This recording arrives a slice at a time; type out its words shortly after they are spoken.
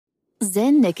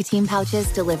Zyn nicotine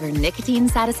pouches deliver nicotine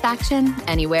satisfaction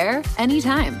anywhere,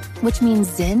 anytime, which means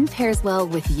Zyn pairs well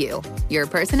with you, your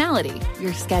personality,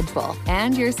 your schedule,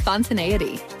 and your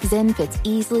spontaneity. Zyn fits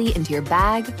easily into your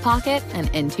bag, pocket, and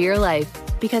into your life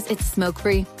because it's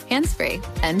smoke-free, hands-free,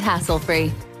 and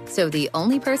hassle-free. So the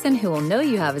only person who will know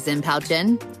you have a Zyn pouch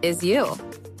in is you.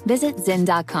 Visit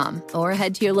Zyn.com or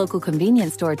head to your local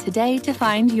convenience store today to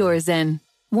find your Zyn.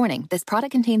 Warning, this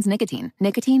product contains nicotine.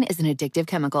 Nicotine is an addictive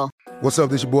chemical. What's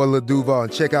up, this your boy Lil Duval,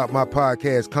 and check out my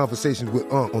podcast, Conversations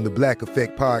with Unc, on the Black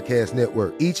Effect Podcast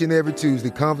Network. Each and every Tuesday,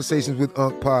 Conversations with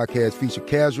Unc podcast feature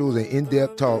casuals and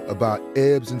in-depth talk about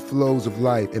ebbs and flows of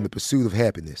life and the pursuit of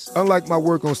happiness. Unlike my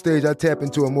work on stage, I tap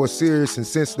into a more serious and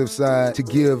sensitive side to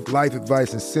give life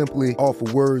advice and simply offer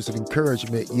words of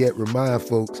encouragement, yet remind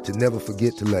folks to never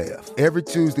forget to laugh. Every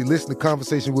Tuesday, listen to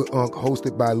Conversation with Unc,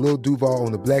 hosted by Lil Duval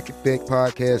on the Black Effect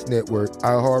Podcast Network,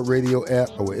 iHeartRadio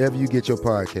app, or wherever you get your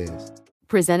podcasts.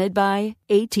 Presented by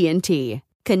AT&T.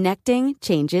 Connecting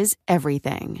changes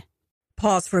everything.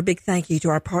 Pause for a big thank you to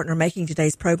our partner making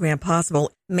today's program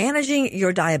possible. Managing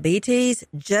your diabetes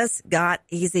just got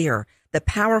easier. The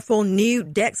powerful new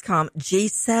Dexcom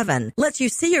G7 lets you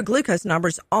see your glucose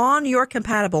numbers on your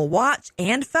compatible watch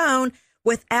and phone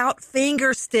without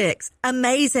finger sticks.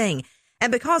 Amazing.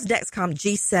 And because Dexcom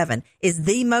G7 is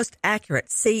the most accurate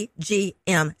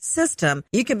CGM system,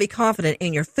 you can be confident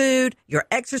in your food, your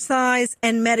exercise,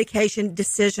 and medication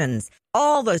decisions.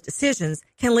 All those decisions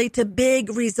can lead to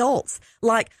big results,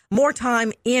 like more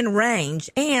time in range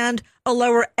and a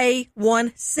lower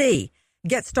A1C.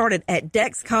 Get started at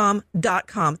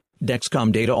Dexcom.com.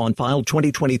 Dexcom data on file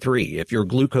 2023. If your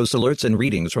glucose alerts and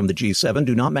readings from the G7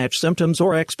 do not match symptoms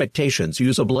or expectations,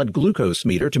 use a blood glucose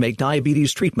meter to make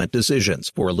diabetes treatment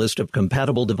decisions. For a list of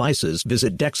compatible devices,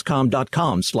 visit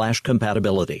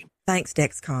Dexcom.com/compatibility. Thanks,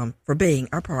 Dexcom, for being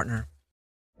our partner.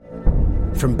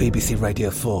 From BBC Radio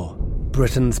 4,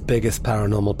 Britain's biggest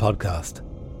paranormal podcast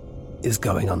is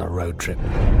going on a road trip.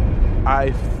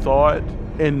 I thought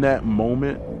in that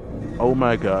moment, oh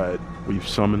my God, we've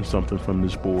summoned something from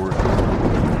this board.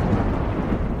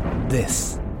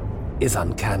 This is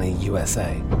Uncanny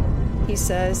USA. He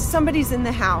says, somebody's in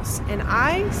the house, and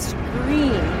I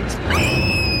screamed.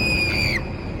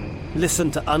 Listen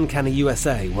to Uncanny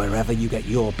USA wherever you get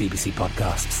your BBC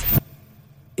podcasts,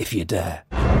 if you dare.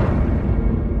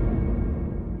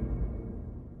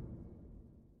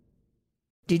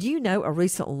 Did you know a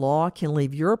recent law can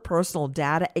leave your personal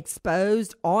data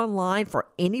exposed online for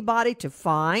anybody to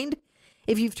find?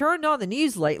 If you've turned on the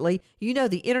news lately, you know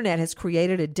the internet has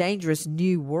created a dangerous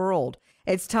new world.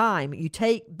 It's time you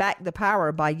take back the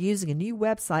power by using a new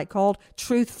website called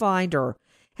Truthfinder.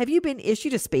 Have you been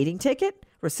issued a speeding ticket?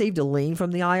 Received a lien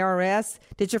from the IRS?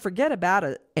 Did you forget about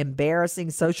an embarrassing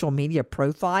social media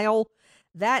profile?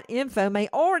 That info may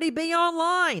already be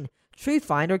online.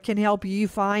 Truthfinder can help you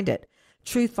find it.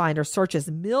 Truthfinder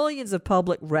searches millions of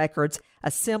public records,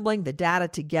 assembling the data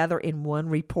together in one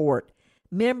report.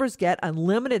 Members get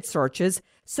unlimited searches,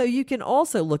 so you can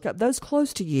also look up those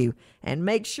close to you and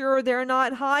make sure they're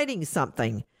not hiding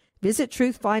something. Visit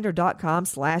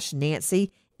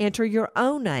truthfinder.com/Nancy. Enter your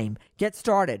own name. Get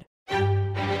started.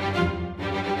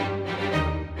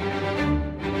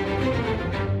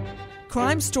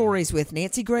 Crime Stories with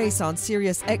Nancy Grace on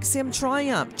Sirius XM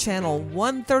Triumph, Channel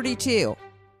 132.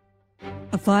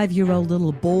 A 5-year-old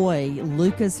little boy,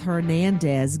 Lucas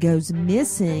Hernandez, goes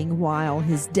missing while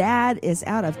his dad is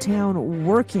out of town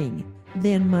working.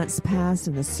 Then months pass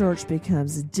and the search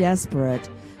becomes desperate.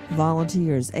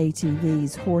 Volunteers,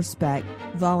 ATVs, horseback,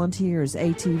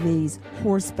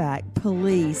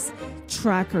 police,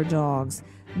 tracker dogs.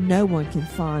 No one can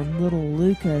find little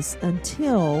Lucas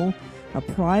until a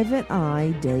private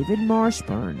eye, David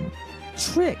Marshburn,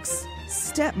 tricks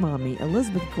stepmommy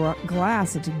Elizabeth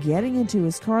Glass into getting into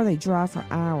his car. They drive for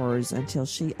hours until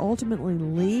she ultimately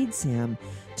leads him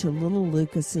to little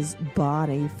Lucas's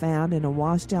body found in a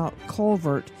washed out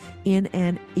culvert in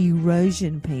an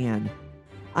erosion pan.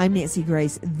 I'm Nancy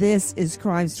Grace. This is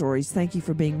Crime Stories. Thank you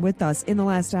for being with us. In the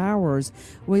last hours,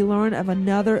 we learn of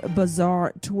another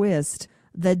bizarre twist.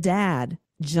 The dad,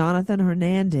 Jonathan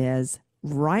Hernandez,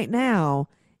 right now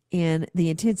in the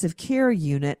intensive care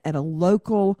unit at a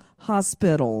local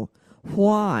hospital.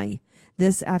 Why?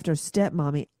 This after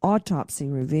stepmommy autopsy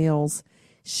reveals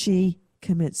she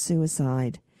commits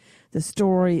suicide. The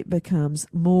story becomes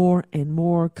more and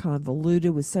more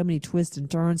convoluted with so many twists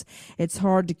and turns, it's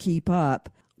hard to keep up.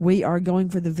 We are going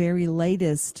for the very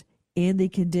latest in the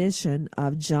condition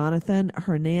of Jonathan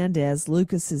Hernandez,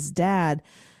 Lucas's dad.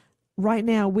 Right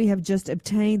now, we have just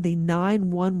obtained the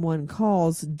 911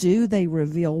 calls. Do they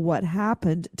reveal what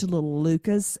happened to little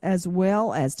Lucas as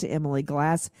well as to Emily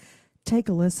Glass? Take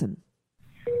a listen.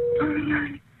 Oh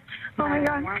my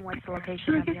God. What's the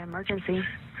location of the emergency?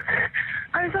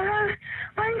 I'm sorry.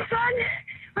 My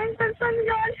son's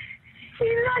gone.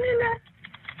 He's not in the...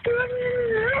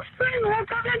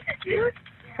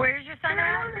 Where's your son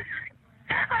at?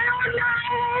 I don't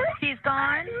know. He's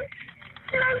gone?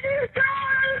 Yes, he's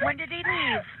gone. When did he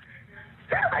leave?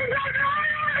 I don't know.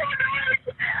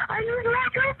 I just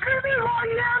woke up really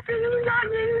long now because he's not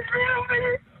in his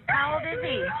room. How old is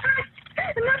he?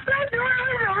 And the front door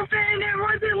was open. It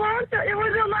wasn't locked. It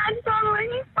wasn't locked on when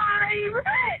he's 5.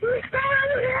 He's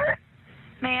gone.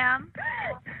 Ma'am?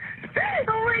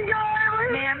 Oh my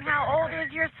God. Ma'am, how old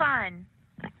is your son?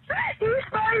 He's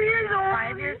 5 years old.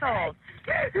 5 years old.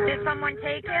 Did someone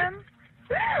take him?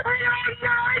 I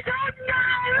don't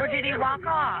know. Or did he walk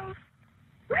off?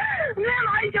 Ma'am,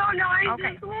 I don't know. I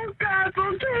just woke up,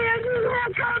 okay? I just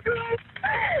woke up.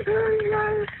 Oh my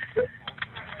God.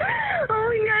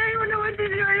 I don't know what to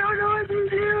do. I don't know what to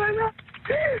do.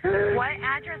 What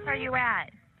address are you at?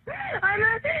 I'm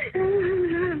at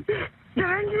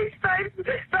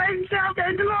 7655 South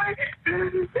Edgemore.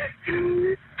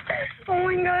 Oh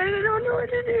my God, I don't know what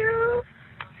to do.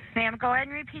 Ma'am, go ahead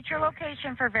and repeat your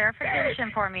location for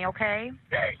verification for me, okay?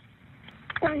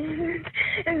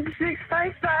 It's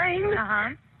 655. Uh-huh.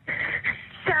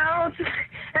 South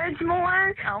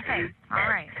Edgemore. Okay, all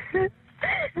right.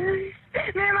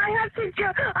 Ma'am, I have to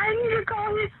go. I need to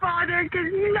call his father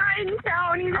because he's not in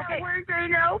town. He's at work right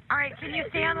now. All right, can you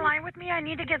stay on the line with me? I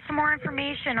need to get some more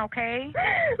information, okay?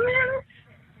 Ma'am.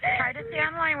 Try to stay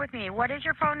on the line with me. What is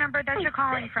your phone number that you're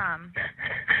calling from?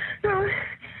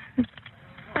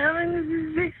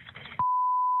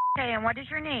 Okay, and what is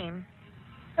your name?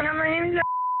 My name is...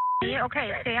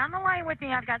 Okay, stay on the line with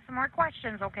me. I've got some more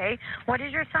questions, okay? What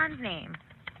is your son's name?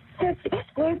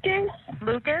 Lucas.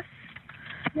 Lucas?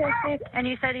 Yes. And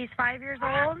you said he's 5 years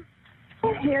old?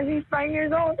 Yes, he's 5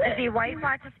 years old. Is he white,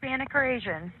 black, Hispanic, or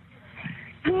Asian?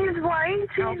 He's white.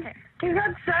 Okay. He's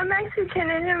got some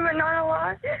Mexican in him, but not a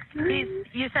lot.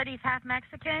 You said he's half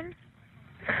Mexican?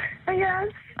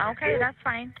 Yes. Okay, that's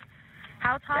fine.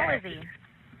 How tall is he?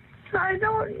 I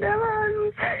don't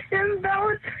know. I'm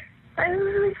about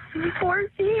 4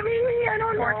 feet, maybe. I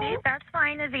don't know. 4 feet? That's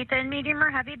fine. Is he thin, medium, or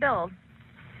heavy build?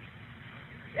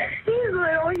 He's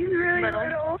little. He's really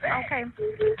little. Okay.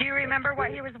 Do you remember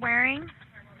what he was wearing?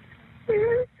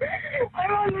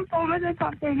 I'm on the phone with the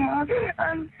doctor now. He's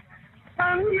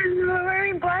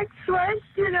wearing black sweats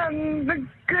and a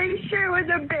gray shirt with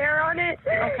a bear on it.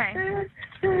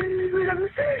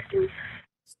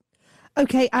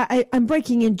 Okay, I'm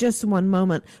breaking in just one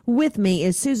moment. With me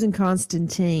is Susan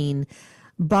Constantine,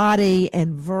 body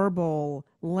and verbal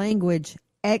language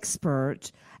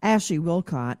expert, Ashley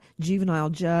Wilcott, juvenile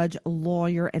judge,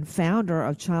 lawyer, and founder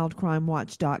of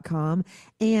ChildCrimeWatch.com,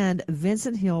 and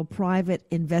Vincent Hill, private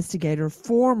investigator,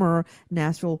 former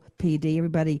Nashville PD.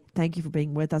 Everybody, thank you for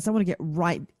being with us. I want to get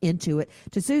right into it.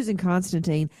 To Susan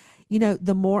Constantine, you know,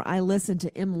 the more I listen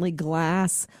to Emily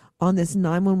Glass on this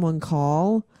 911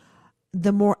 call,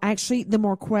 the more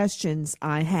questions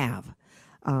I have.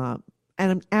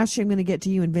 And I'm going to get to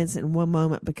you and Vincent in one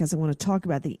moment because I want to talk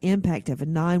about the impact of a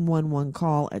 911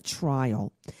 call at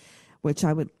trial, which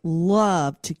I would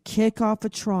love to kick off a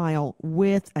trial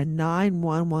with a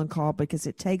 911 call because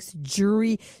it takes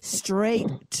jury straight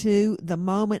to the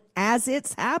moment as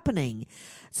it's happening.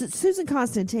 So, Susan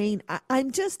Constantine,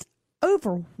 I'm just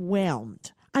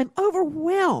overwhelmed. I'm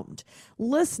overwhelmed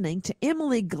listening to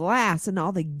Emily Glass and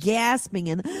all the gasping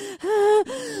and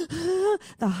the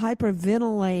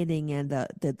hyperventilating and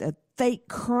the fake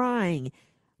crying.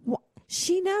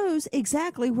 She knows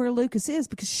exactly where Lucas is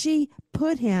because she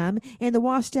put him in the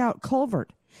washed out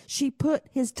culvert. She put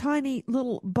his tiny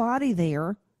little body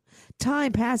there.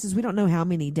 Time passes. We don't know how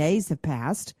many days have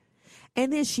passed.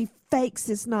 And then she fakes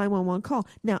this 911 call.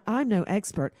 Now, I'm no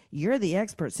expert. You're the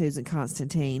expert, Susan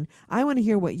Constantine. I want to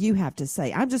hear what you have to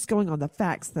say. I'm just going on the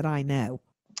facts that I know.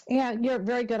 Yeah, you're a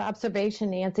very good observation,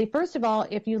 Nancy. First of all,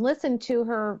 if you listen to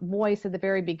her voice at the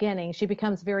very beginning, she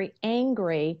becomes very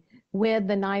angry with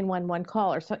the 911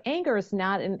 caller. So anger is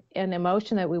not an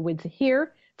emotion that we would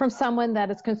hear from someone that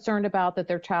is concerned about that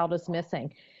their child is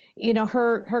missing. You know,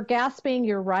 her gasping,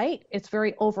 you're right. It's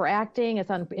very overacting. It's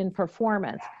in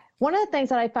performance. One of the things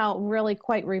that I found really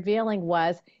quite revealing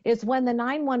is when the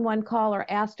 911 caller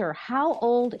asked her, how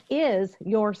old is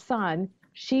your son?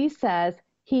 She says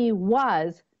he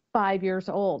was 5 years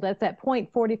old. That's at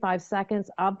 0.45 seconds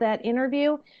of that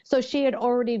interview. So she had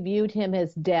already viewed him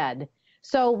as dead.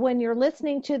 So when you're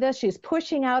listening to this, she's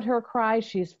pushing out her cries.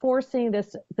 She's forcing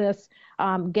this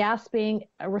gasping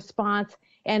response,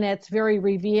 and it's very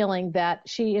revealing that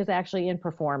she is actually in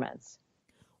performance.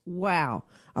 Wow.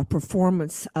 A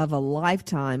performance of a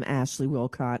lifetime, Ashley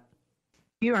Wilcott.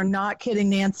 You are not kidding,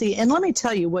 Nancy. And let me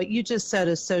tell you, what you just said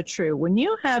is so true. When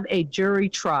you have a jury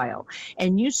trial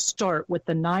and you start with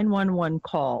the 911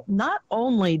 call, not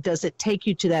only does it take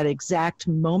you to that exact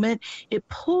moment, it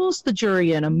pulls the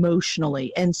jury in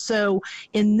emotionally. And so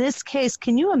in this case,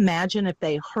 can you imagine if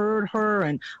they heard her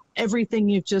and everything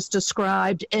you've just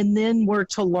described, and then were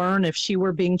to learn, if she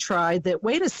were being tried, that,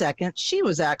 wait a second, she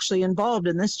was actually involved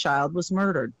and this child was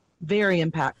murdered? Very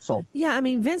impactful. Yeah, I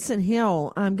mean, Vincent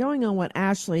Hill, going on what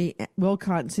Ashley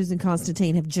Wilcott and Susan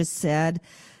Constantine have just said,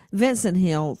 Vincent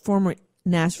Hill, former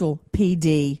Nashville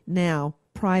PD, now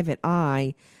Private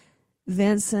Eye.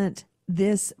 Vincent,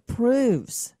 this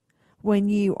proves when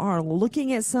you are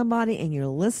looking at somebody and you're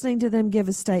listening to them give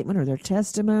a statement or their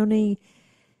testimony,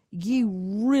 you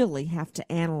really have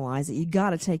to analyze it. You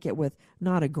got to take it with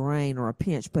not a grain or a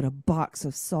pinch, but a box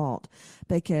of salt.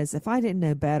 Because if I didn't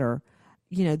know better,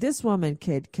 you know, this woman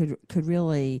could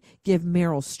really give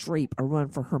Meryl Streep a run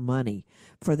for her money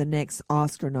for the next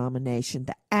Oscar nomination.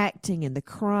 The acting and the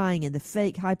crying and the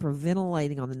fake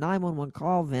hyperventilating on the 911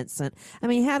 call, Vincent. I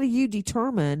mean, how do you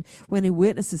determine when a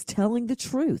witness is telling the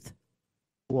truth?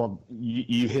 Well,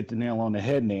 you hit the nail on the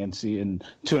head, Nancy. And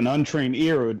to an untrained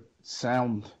ear, it would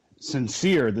sound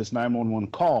sincere, this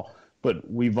 911 call.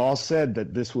 But we've all said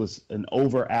that this was an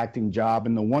overacting job.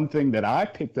 And the one thing that I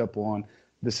picked up on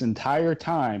this entire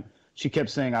time, she kept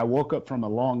saying, I woke up from a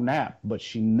long nap, but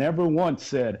she never once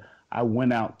said, I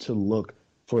went out to look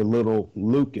for little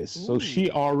Lucas. Ooh. So she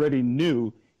already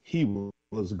knew he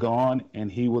was gone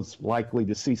and he was likely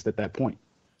deceased at that point.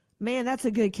 Man, that's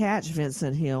a good catch,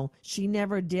 Vincent Hill. She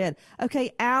never did.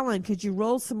 Okay, Alan, could you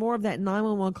roll some more of that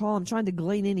 911 call? I'm trying to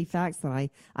glean any facts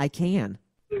that I can.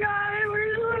 God,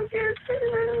 where's Lucas?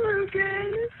 Where's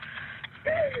Lucas?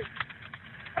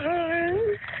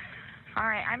 All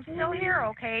right, I'm still here,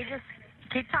 okay? Just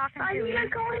keep talking to me. I need to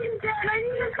call him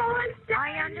dead.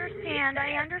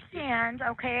 I understand.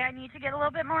 Okay, I need to get a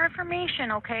little bit more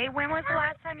information, okay? When was the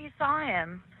last time you saw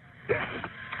him?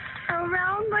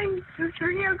 Around like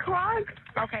 3 o'clock.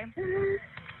 Okay.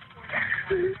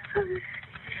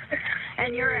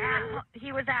 And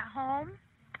he was at home?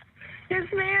 Yes,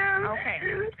 ma'am. Okay.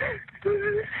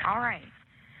 All right.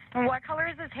 And what color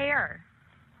is his hair?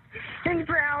 It's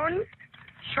brown.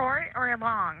 Short or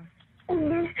long?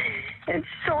 It's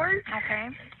short. Okay.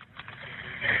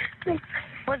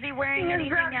 Was he wearing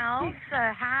anything else?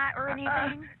 A hat or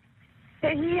anything?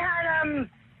 He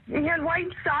had white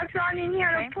socks on and he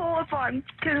had a pull-up on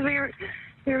because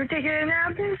we were taking a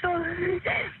nap. So.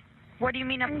 What do you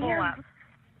mean a pull-up?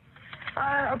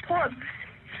 A pull-up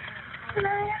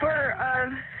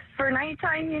for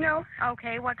nighttime, you know.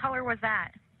 Okay. What color was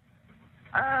that?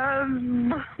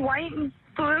 White and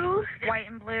blue. White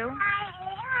and blue.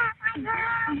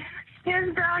 He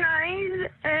has brown eyes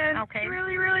and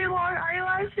really, really long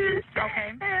eyelashes.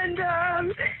 Okay. And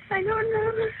I don't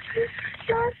know.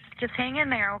 Just hang in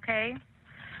there, okay?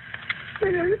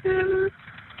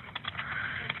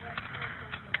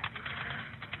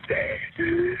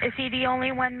 Is he the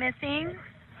only one missing?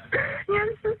 Yes.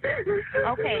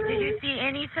 Okay. Did you see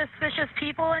any suspicious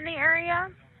people in the area?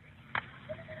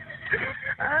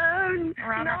 Around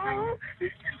that time?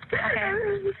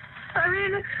 Okay. I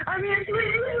mean,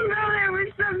 there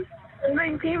was some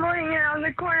people hanging out in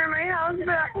the corner of my house,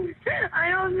 but I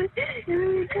don't.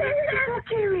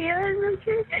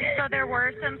 So there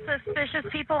were some suspicious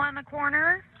people on the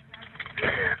corner?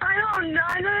 I don't know.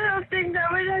 I don't think that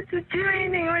would have to do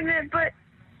anything with it, but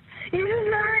you just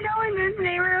never know in this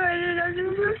neighborhood. I'm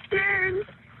just so scared.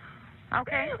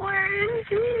 Okay. Where is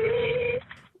he?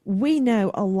 We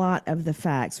know a lot of the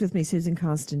facts. With me, Susan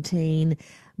Constantine,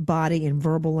 body and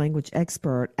verbal language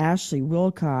expert, Ashley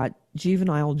Wilcott,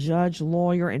 juvenile judge,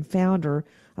 lawyer, and founder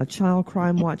of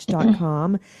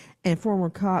ChildCrimeWatch.com, and former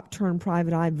cop turned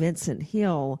private eye, Vincent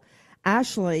Hill.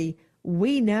 Ashley,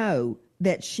 we know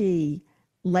that she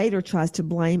later tries to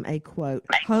blame a, quote,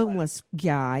 homeless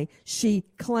guy she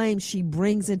claims she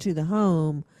brings into the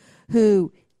home,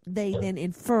 who they then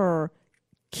infer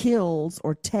kills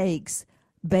or takes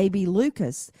baby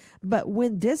Lucas. But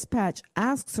when dispatch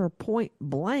asks her point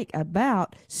blank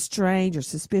about strange or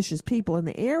suspicious people in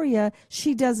the area,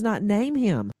 she does not name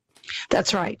him.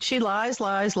 That's right. She lies,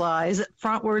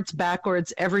 frontwards,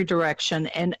 backwards, every direction,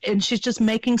 and she's just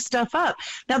making stuff up.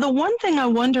 Now, the one thing I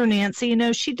wonder,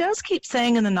 Nancy, she does keep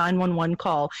saying in the 911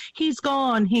 call, he's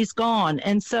gone.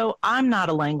 And so I'm not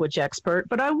a language expert,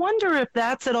 but I wonder if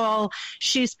that's at all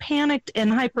she's panicked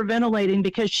and hyperventilating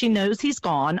because she knows he's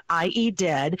gone, i.e.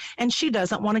 dead, and she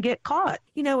doesn't want to get caught.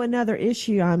 Another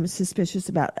issue I'm suspicious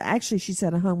about, actually, she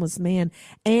said a homeless man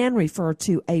and referred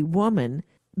to a woman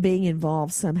being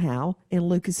involved somehow in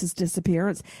Lucas's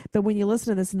disappearance. But when you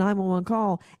listen to this 911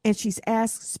 call and she's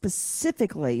asked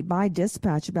specifically by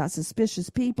dispatch about suspicious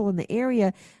people in the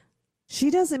area, she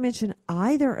doesn't mention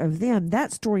either of them.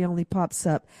 That story only pops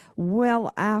up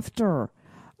well after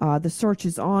the search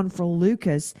is on for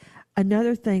Lucas.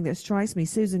 Another thing that strikes me,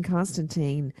 Susan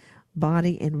Constantine,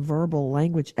 body and verbal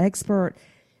language expert,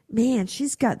 man,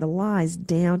 she's got the lies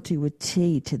down to a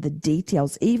T, to the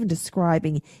details, even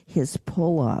describing his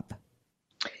pull-up.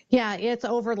 Yeah, it's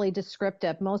overly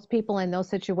descriptive. Most people in those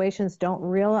situations don't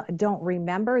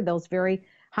remember those very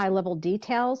high-level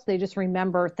details. They just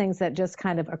remember things that just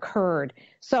kind of occurred.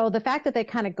 So the fact that they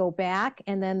kind of go back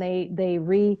and then they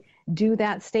redo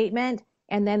that statement,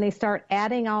 and then they start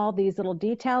adding all these little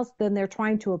details, then they're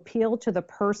trying to appeal to the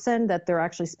person that they're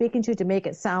actually speaking to make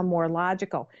it sound more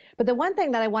logical. But the one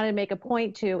thing that I wanted to make a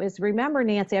point to is, remember,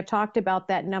 Nancy, I've talked about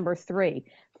that number 3.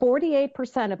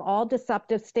 48% of all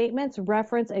deceptive statements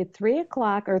reference a 3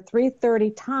 o'clock or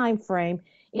 3:30 time frame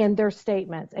in their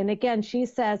statements. And again, she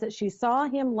says that she saw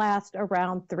him last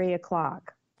around 3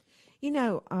 o'clock.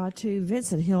 To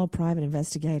Vincent Hill, private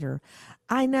investigator,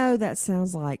 I know that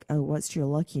sounds like, oh, what's your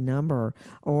lucky number,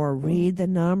 or read the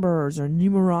numbers, or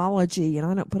numerology, and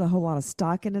I don't put a whole lot of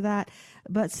stock into that.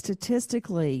 But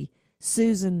statistically,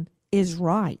 Susan is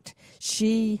right.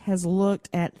 She has looked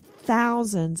at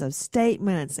thousands of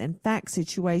statements and fact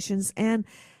situations, and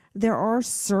there are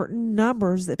certain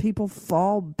numbers that people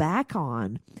fall back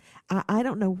on. I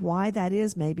don't know why that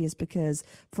is. Maybe it's because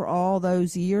for all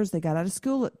those years they got out of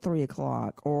school at 3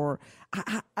 o'clock, or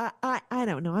I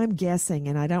don't know. I'm guessing,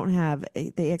 and I don't have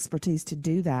the expertise to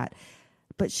do that.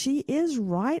 But she is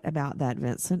right about that,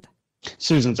 Vincent.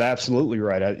 Susan's absolutely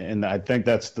right. And I think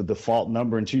that's the default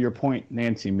number. And to your point,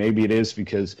 Nancy, maybe it is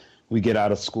because we get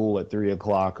out of school at 3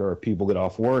 o'clock or people get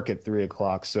off work at 3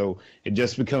 o'clock. So it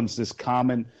just becomes this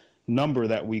common number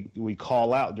that we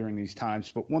call out during these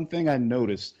times. But one thing I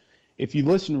noticed, if you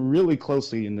listen really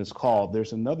closely in this call,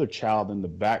 there's another child in the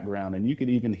background, and you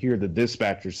could even hear the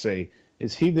dispatcher say,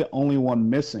 is he the only one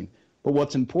missing? But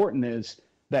what's important is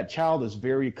that child is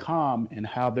very calm in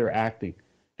how they're acting.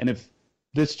 And if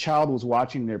this child was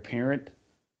watching their parent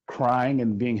crying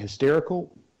and being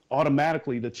hysterical,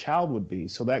 automatically the child would be.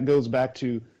 So that goes back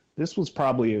to, this was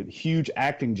probably a huge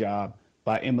acting job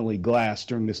by Emily Glass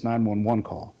during this 911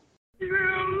 call.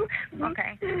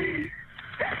 Okay.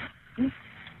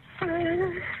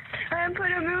 I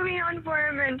put a movie on for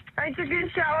him, and I took a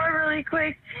shower really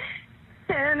quick,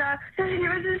 and he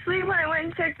was asleep when I went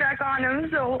and checked back on him.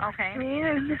 So me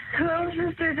and his little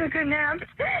sister took a nap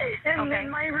in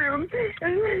my room.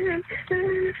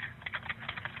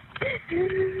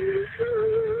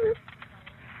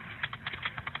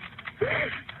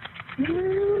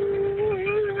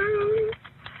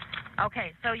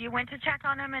 Okay, so you went to check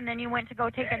on him, and then you went to go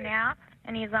take a nap,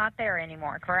 and he's not there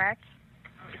anymore, correct?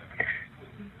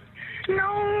 No,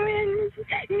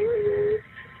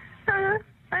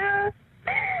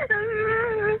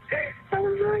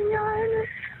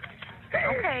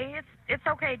 Okay, it's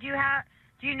okay. Do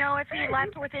you know if he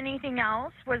left with anything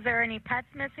else? Was there any pets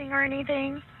missing or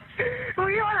anything?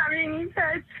 We don't have any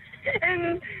pets.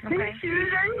 And his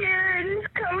shoes are here, and his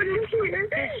coat is here.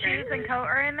 His shoes and coat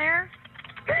are in there?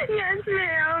 Yes,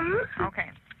 ma'am.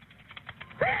 Okay.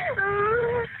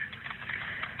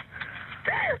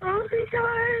 Oh my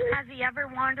God. Has he ever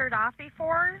wandered off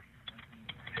before?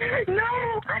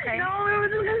 No. Okay. No,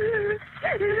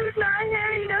 this is not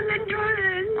him. He doesn't do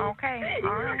this. Okay. He's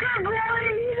a good boy.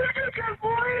 He's a good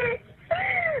boy.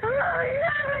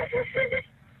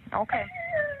 Okay.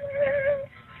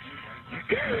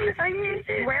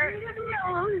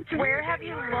 Where have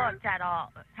you looked at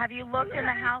all? Have you looked in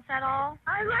the house at all?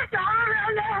 I looked all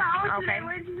around the house. Okay. And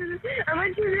I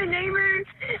went to the neighbors,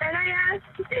 and I asked,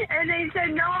 and they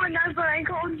said no, and that's when I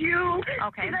called you.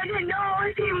 Okay. Because I didn't know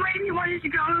if he wanted to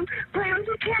go play with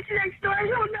the cats next door. I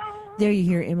don't know. There you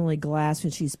hear Emily Glass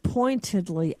when she's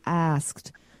pointedly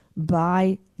asked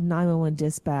by 911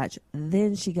 dispatch.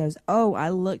 Then she goes, oh, I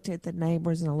looked at the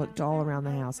neighbors and I looked all around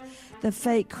the house. The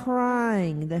fake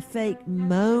crying, the fake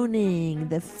moaning,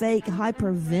 the fake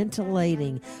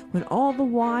hyperventilating, when all the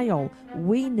while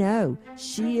we know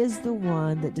she is the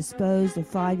one that disposed of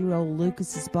 5-year-old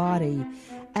Lucas's body.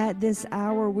 At this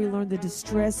hour, we learn the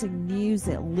distressing news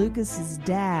that Lucas's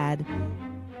dad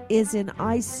is in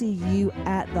ICU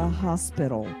at the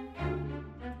hospital.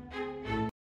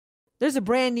 There's a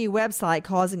brand new website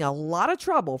causing a lot of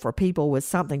trouble for people with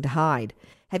something to hide.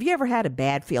 Have you ever had a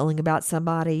bad feeling about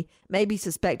somebody? Maybe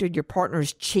suspected your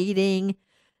partner's cheating?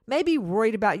 Maybe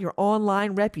worried about your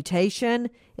online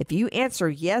reputation? If you answer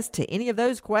yes to any of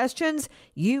those questions,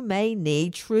 you may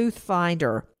need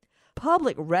Truthfinder.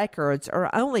 Public records are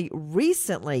only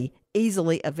recently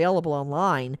easily available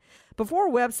online.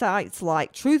 Before websites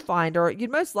like Truthfinder,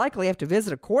 you'd most likely have to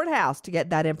visit a courthouse to get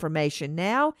that information.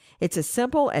 Now, it's as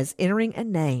simple as entering a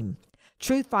name.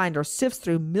 Truthfinder sifts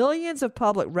through millions of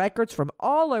public records from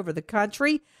all over the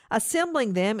country,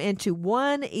 assembling them into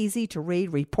one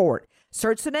easy-to-read report.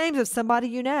 Search the names of somebody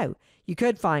you know. You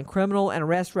could find criminal and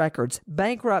arrest records,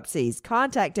 bankruptcies,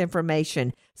 contact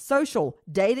information, social,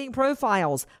 dating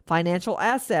profiles, financial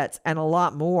assets, and a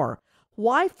lot more.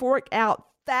 Why fork out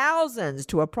thousands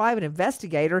to a private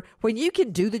investigator when you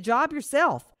can do the job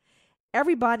yourself?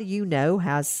 Everybody you know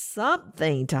has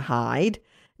something to hide.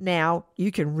 Now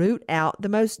you can root out the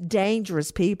most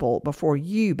dangerous people before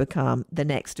you become the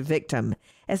next victim.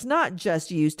 It's not just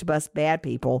used to bust bad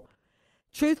people.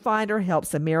 Truthfinder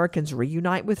helps Americans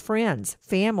reunite with friends,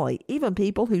 family, even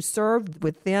people who served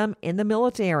with them in the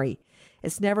military.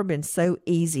 It's never been so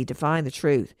easy to find the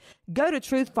truth. Go to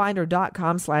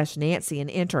truthfinder.com/Nancy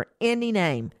and enter any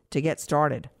name to get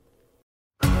started.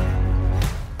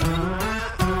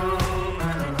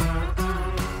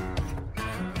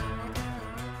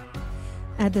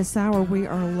 At this hour, we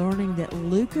are learning that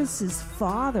Lucas's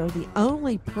father, the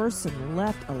only person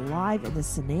left alive in the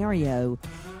scenario,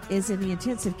 is in the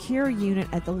intensive care unit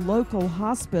at the local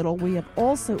hospital. We have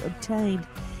also obtained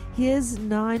his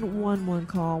 911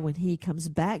 call when he comes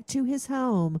back to his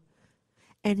home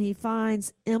and he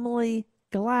finds Emily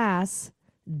Glass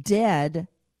dead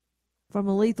from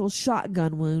a lethal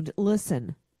shotgun wound.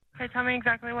 Listen. Okay, tell me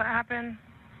exactly what happened.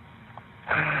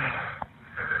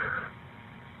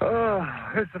 Oh,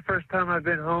 it's the first time I've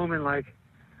been home in like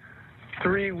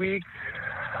 3 weeks.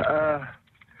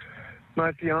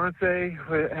 My fiance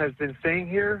has been staying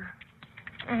here,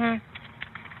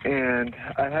 and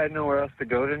I had nowhere else to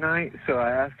go tonight, so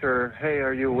I asked her, hey,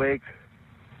 are you awake,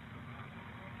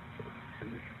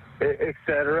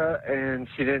 etc., and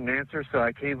she didn't answer, so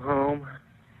I came home,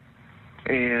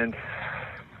 and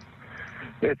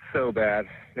it's so bad.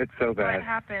 It's so bad. What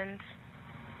happened?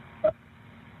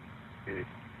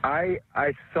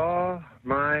 I saw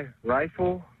my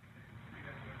rifle.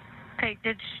 Okay,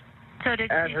 did she shoot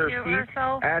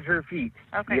herself? At her feet.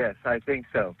 Okay. Yes, I think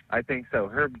so.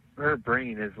 Her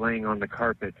brain is laying on the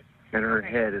carpet, and her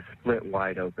head is split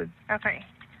wide open. Okay.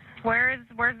 Where's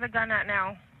the gun at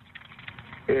now?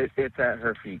 It's at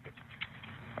her feet.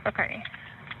 Okay.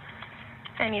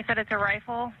 And you said it's a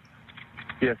rifle?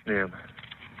 Yes, ma'am.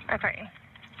 Okay.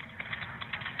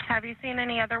 Have you seen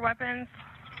any other weapons?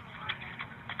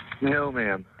 No,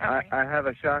 ma'am. Okay. I have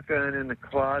a shotgun in the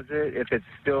closet. If it's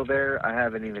still there, I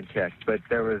haven't even checked. But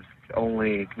there was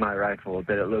only my rifle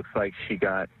that it looks like she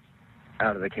got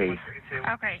out of the case.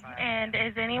 Okay. And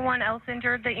is anyone else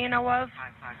injured that you know of?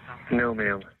 No,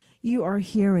 ma'am. You are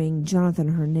hearing Jonathan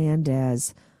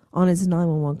Hernandez on his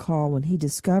 911 call when he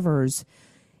discovers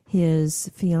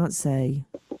his fiancée,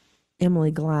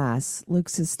 Emily Glass,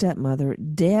 Luke's stepmother,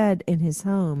 dead in his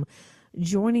home.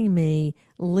 Joining me,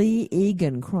 Lee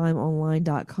Egan,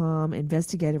 crimeonline.com,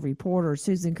 investigative reporter,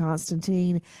 Susan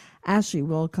Constantine, Ashley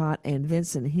Wilcott, and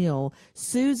Vincent Hill.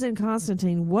 Susan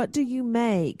Constantine, what do you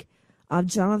make of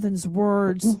Jonathan's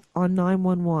words on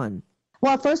 911?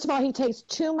 Well, first of all, he takes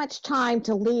too much time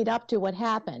to lead up to what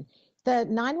happened. The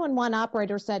 911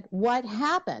 operator said, what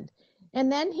happened? And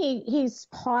then he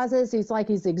pauses, he's like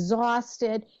he's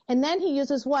exhausted, and then he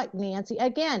uses what, Nancy?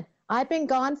 Again, I've been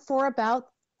gone for about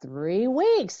 3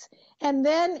 weeks. And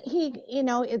then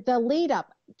the lead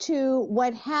up to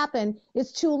what happened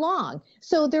is too long.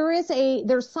 So there's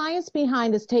science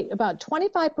behind this. About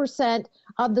 25%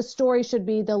 of the story should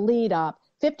be the lead up,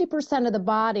 50% of the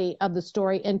body of the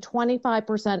story, and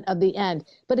 25% of the end.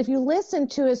 But if you listen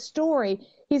to his story,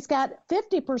 he's got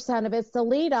 50% of it's the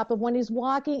lead up of when he's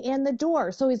walking in the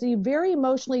door. So he's very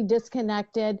emotionally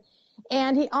disconnected.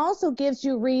 And he also gives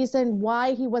you reason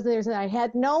why he wasn't there. He said, I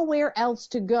had nowhere else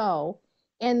to go.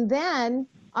 And then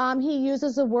He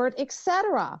uses the word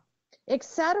etc.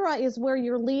 Etc. is where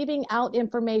you're leaving out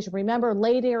information. Remember,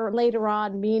 later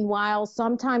on, meanwhile,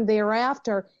 sometime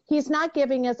thereafter, he's not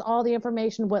giving us all the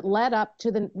information what led up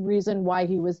to the reason why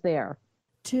he was there.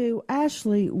 To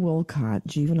Ashley Wilcott,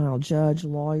 juvenile judge,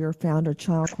 lawyer, founder,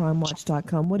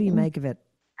 childcrimewatch.com, what do you make of it?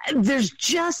 There's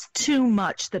just too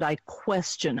much that I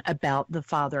question about the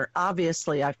father.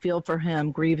 Obviously, I feel for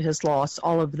him, grieve his loss,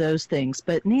 all of those things.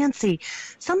 But Nancy,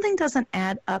 something doesn't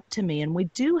add up to me. And we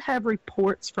do have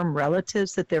reports from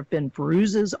relatives that there have been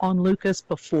bruises on Lucas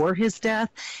before his death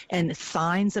and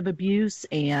signs of abuse.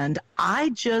 And I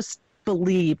just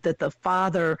believe that the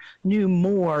father knew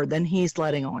more than he's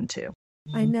letting on to.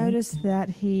 I noticed that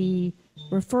he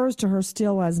refers to her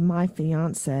still as my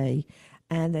fiance,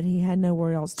 and that he had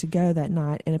nowhere else to go that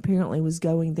night and apparently was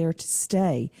going there to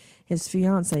stay. His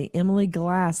fiancée, Emily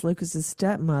Glass, Lucas's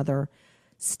stepmother,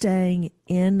 staying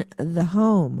in the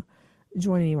home.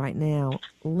 Joining me right now,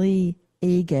 Lee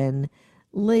Egan.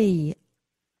 Lee,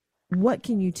 what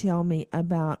can you tell me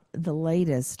about the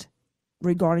latest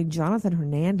regarding Jonathan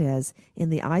Hernandez in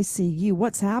the ICU?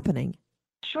 What's happening?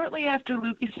 Shortly after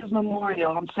Lucas's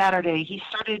memorial on Saturday, he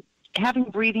started having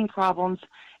breathing problems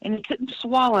and he couldn't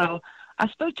swallow. I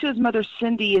spoke to his mother,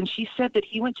 Cindy, and she said that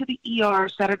he went to the ER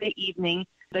Saturday evening.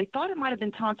 They thought it might have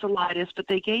been tonsillitis, but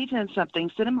they gave him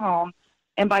something, sent him home,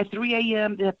 and by 3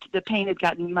 a.m. the pain had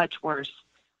gotten much worse.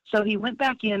 So he went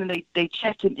back in, and they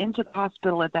checked him into the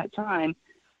hospital at that time,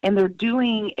 and they're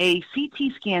doing a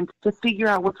CT scan to figure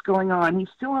out what's going on.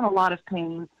 He's still in a lot of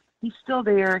pain. He's still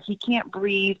there. He can't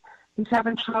breathe. He's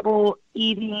having trouble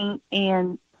eating,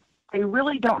 and they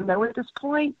really don't know at this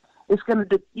point. He's going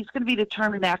to be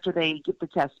determined after they get the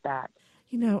test back.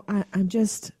 You know, I'm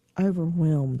just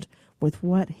overwhelmed with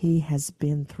what he has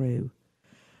been through.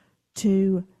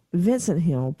 To Vincent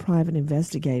Hill, private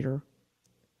investigator,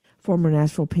 former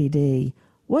Nashville PD,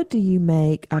 what do you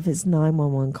make of his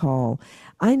 911 call?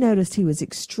 I noticed he was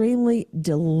extremely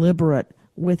deliberate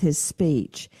with his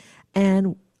speech.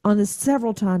 And on the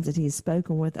several times that he's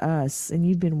spoken with us, and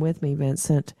you've been with me,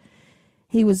 Vincent,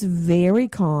 he was very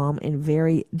calm and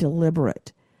very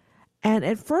deliberate. And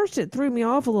at first it threw me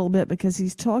off a little bit because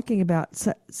he's talking about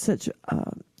such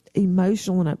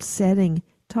emotional and upsetting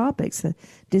topics. The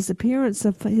disappearance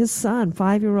of his son,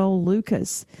 5-year-old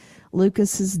Lucas,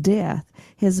 Lucas's death,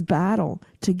 his battle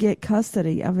to get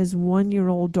custody of his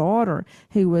 1-year-old daughter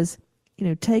who was,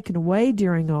 taken away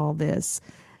during all this.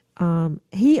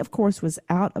 He, of course, was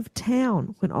out of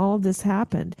town when all of this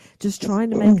happened, just trying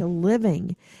to make a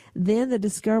living. Then the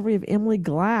discovery of Emily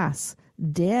Glass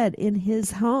dead in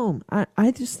his home.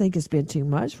 I just think it's been too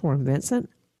much for him, Vincent.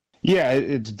 Yeah,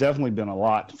 it's definitely been a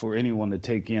lot for anyone to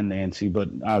take in, Nancy.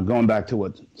 But going back to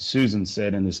what Susan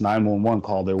said in this 911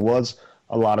 call, there was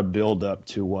a lot of buildup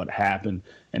to what happened.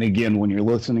 And again, when you're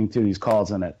listening to these calls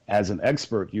and as an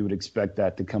expert, you would expect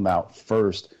that to come out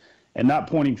first. And not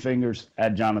pointing fingers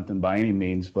at Jonathan by any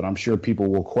means, but I'm sure people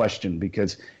will question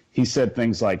because he said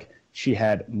things like, she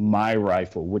had my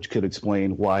rifle, which could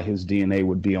explain why his DNA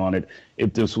would be on it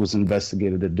if this was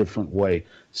investigated a different way.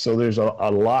 So there's a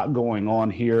lot going on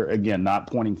here. Again, not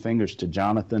pointing fingers to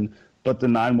Jonathan, but the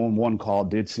 911 call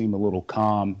did seem a little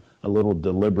calm, a little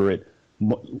deliberate,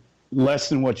 less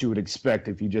than what you would expect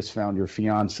if you just found your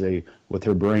fiance with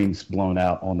her brains blown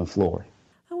out on the floor.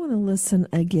 I want to listen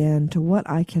again to what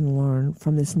I can learn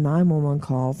from this 911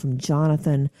 call from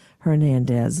Jonathan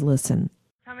Hernandez. Listen.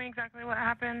 Tell me exactly what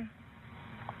happened.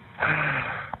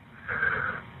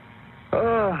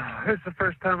 Oh, it's the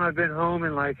first time I've been home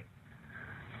in like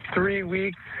 3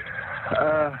 weeks.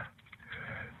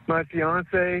 My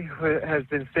fiance has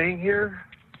been staying here.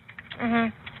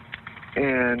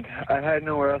 And I had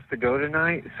nowhere else to go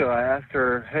tonight, so I asked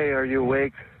her, hey, are you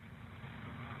awake?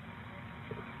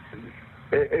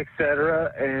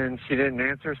 Etc. And she didn't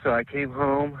answer, so I came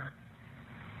home.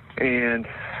 And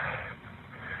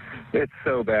it's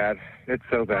so bad. It's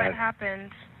so bad. What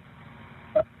happened?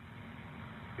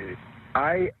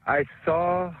 I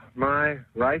saw my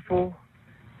rifle.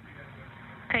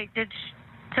 Okay, did she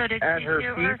at her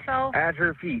shoot feet, herself? At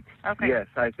her feet. Okay. Yes,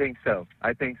 I think so.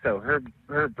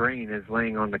 Her brain is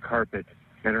laying on the carpet,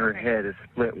 and her head is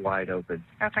split wide open.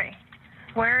 Okay.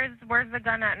 Where's the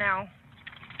gun at now?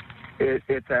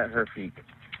 It's at her feet.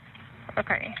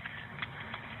 Okay.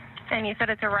 And you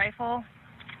said it's a rifle?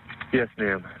 Yes,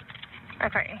 ma'am.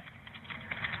 Okay.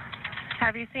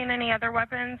 Have you seen any other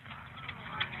weapons?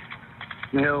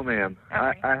 No, ma'am.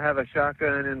 Okay. I have a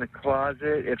shotgun in the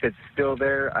closet. If it's still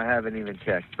there, I haven't even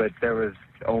checked. But there was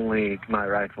only my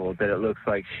rifle that it looks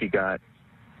like she got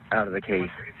out of the case.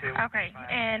 Okay.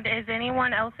 And is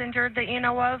anyone else injured that you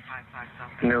know of?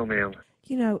 No, ma'am.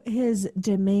 You know, his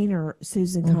demeanor,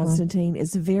 Susan Constantine,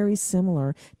 is very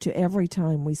similar to every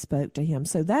time we spoke to him.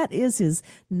 So that is his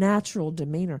natural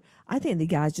demeanor. I think the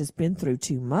guy's just been through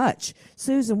too much.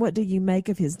 Susan, what do you make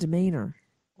of his demeanor?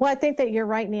 Well, I think that you're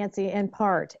right, Nancy, in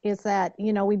part, is that,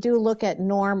 you know, we do look at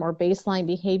norm or baseline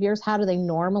behaviors. How do they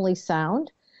normally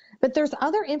sound? But there's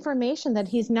other information that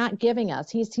he's not giving us.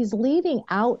 He's leaving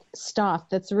out stuff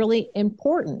that's really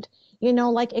important. You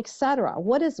know, like et cetera.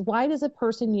 Why does a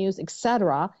person use et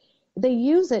cetera? They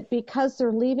use it because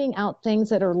they're leaving out things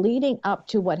that are leading up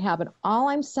to what happened. All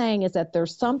I'm saying is that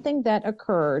there's something that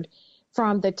occurred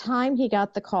from the time he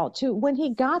got the call to when he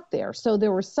got there. So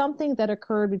there was something that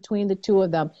occurred between the two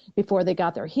of them before they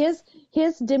got there. His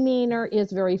demeanor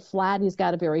is very flat. He's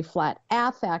got a very flat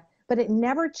affect, but it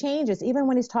never changes, even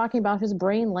when he's talking about her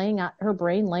brain laying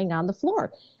on the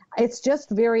floor. It's just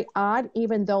very odd,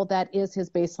 even though that is his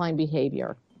baseline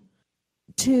behavior.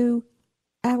 To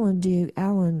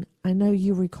Alan, I know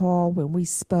you recall when we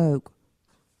spoke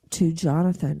to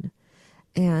Jonathan,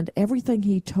 and everything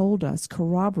he told us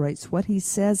corroborates what he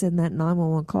says in that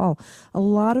 911 call. A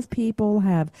lot of people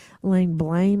have laid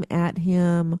blame at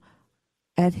him,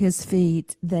 at his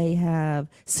feet. They have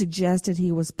suggested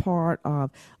he was part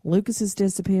of Lucas's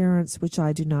disappearance, which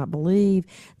I do not believe.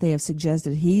 They have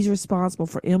suggested he's responsible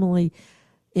for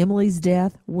Emily's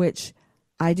death, which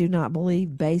I do not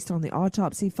believe based on the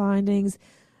autopsy findings.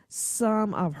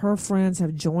 Some of her friends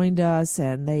have joined us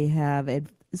and they have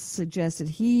suggested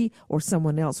he or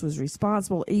someone else was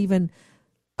responsible, even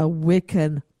a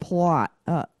Wiccan plot,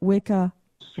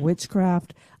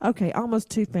 witchcraft. Okay, almost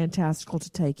too fantastical to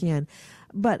take in.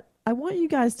 But I want you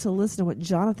guys to listen to what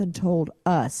Jonathan told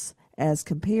us as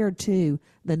compared to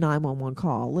the 911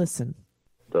 call. Listen.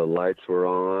 The lights were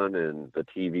on and the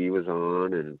TV was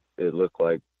on and it looked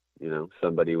like, you know,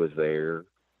 somebody was there.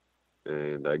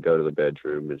 And I go to the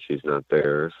bedroom and she's not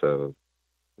there. So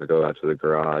I go out to the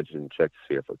garage and check to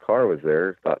see if her car was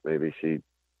there. Thought maybe she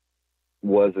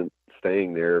wasn't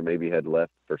staying there, maybe had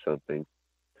left for something.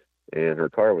 And her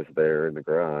car was there in the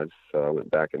garage. So I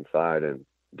went back inside and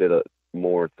did a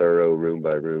more thorough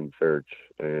room-by-room search,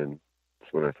 and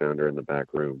that's when I found her in the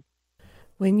back room.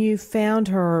 When you found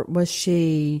her, was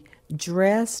she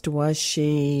dressed? Was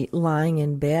she lying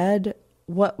in bed?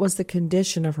 What was the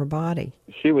condition of her body?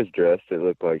 She was dressed. It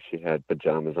looked like she had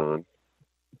pajamas on.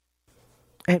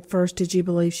 At first, did you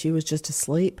believe she was just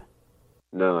asleep?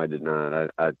 No, I did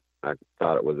not. I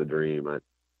thought it was a dream. I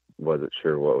wasn't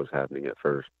sure what was happening at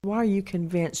first. Why are you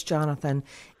convinced, Jonathan,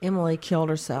 Emily killed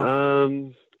herself?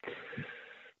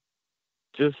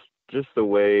 Just the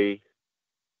way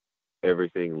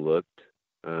everything looked.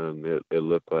 It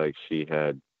looked like she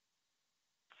had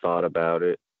thought about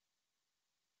it.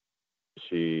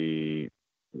 She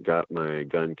got my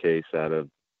gun case out of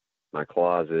my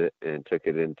closet and took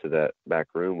it into that back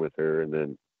room with her and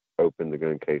then opened the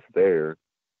gun case there.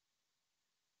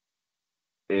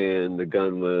 And the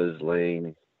gun was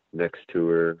laying next to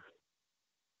her.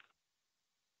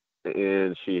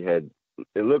 And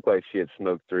it looked like she had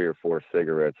smoked 3 or 4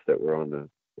 cigarettes that were on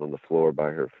the floor by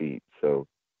her feet. So,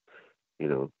 you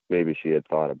know, maybe she had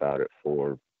thought about it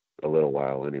for a little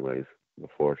while anyways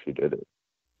before she did it.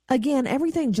 Again,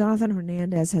 everything Jonathan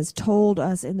Hernandez has told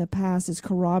us in the past is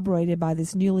corroborated by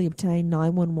this newly obtained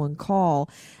 911 call.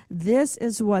 This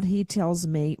is what he tells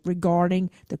me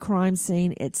regarding the crime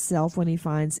scene itself when he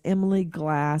finds Emily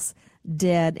Glass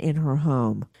dead in her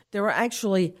home. There were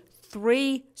actually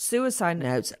 3 suicide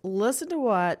notes. Listen to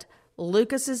what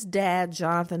Lucas's dad,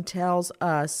 Jonathan, tells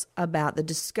us about the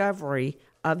discovery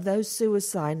of those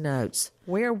suicide notes.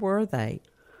 Where were they?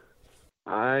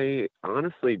 I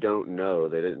honestly don't know.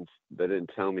 They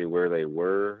didn't tell me where they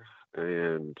were,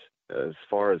 and as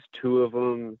far as 2 of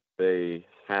them, they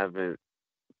haven't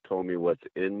told me what's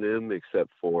in them,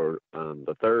 except for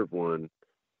the third one.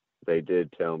 They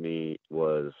did tell me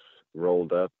was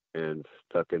rolled up and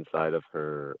stuck inside of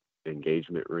her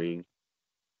engagement ring,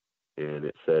 and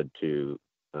it said to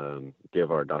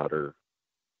give our daughter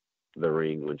the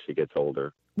ring when she gets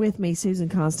older. With me, Susan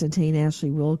Constantine, Ashley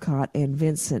Wilcott, and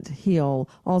Vincent Hill.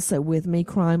 Also with me,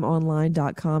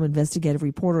 crimeonline.com investigative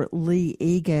reporter Lee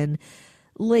Egan.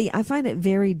 Lee, I find it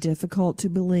very difficult to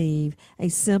believe a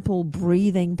simple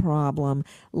breathing problem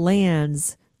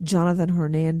lands Jonathan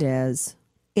Hernandez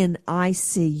in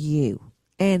ICU,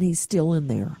 and he's still in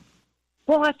there.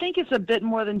 Well, I think it's a bit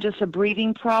more than just a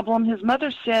breathing problem. His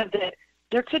mother said that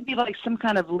there could be like some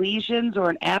kind of lesions or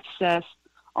an abscess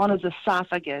on his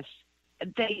esophagus.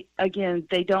 They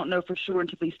don't know for sure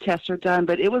until these tests are done,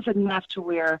 but it was enough to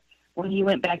where when he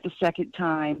went back the second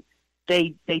time,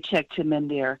 they checked him in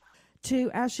there.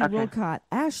 To Ashley Wilcott.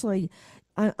 Ashley,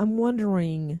 I'm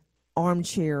wondering,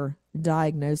 armchair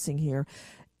diagnosing here,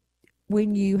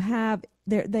 when you have,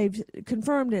 they've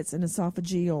confirmed it's an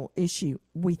esophageal issue,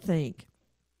 we think.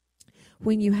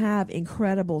 When you have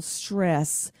incredible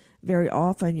stress, very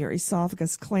often your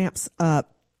esophagus clamps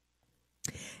up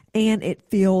and it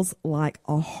feels like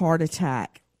a heart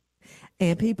attack.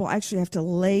 And people actually have to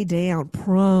lay down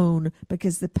prone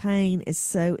because the pain is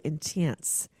so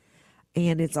intense.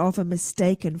 And it's often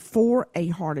mistaken for a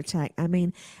heart attack. I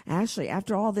mean, actually,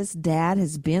 after all this Dad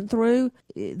has been through,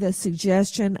 the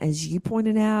suggestion, as you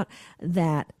pointed out,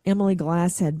 that Emily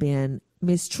Glass had been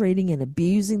mistreating and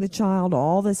abusing the child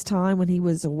all this time when he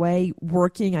was away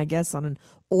working, I guess, on an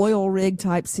oil rig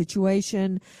type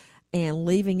situation and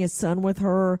leaving his son with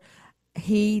her.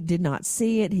 He did not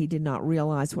see it. He did not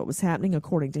realize what was happening,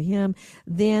 according to him.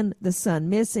 Then the son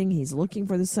missing. He's looking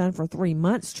for the son for 3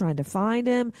 months, trying to find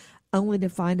him, only to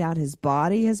find out his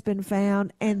body has been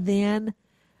found. And then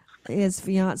his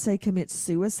fiance commits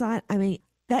suicide. I mean,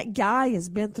 that guy has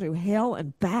been through hell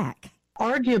and back.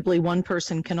 Arguably, one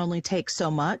person can only take so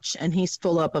much, and he's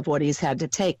full up of what he's had to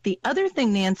take. The other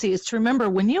thing, Nancy, is to remember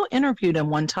when you interviewed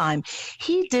him one time,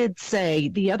 he did say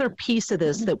the other piece of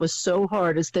this that was so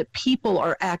hard is that people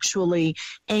are actually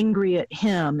angry at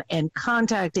him and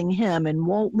contacting him and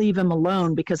won't leave him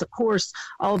alone because, of course,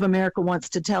 all of America wants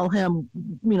to tell him,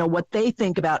 you know, what they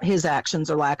think about his actions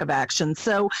or lack of action.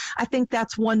 So I think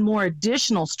that's one more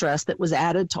additional stress that was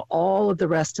added to all of the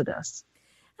rest of this.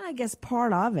 I guess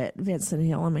part of it, Vincent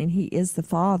Hill, I mean, he is the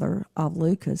father of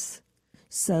Lucas.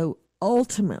 So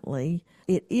ultimately,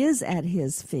 it is at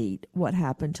his feet what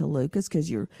happened to Lucas because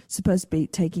you're supposed to be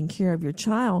taking care of your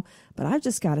child. But I've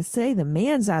just got to say, the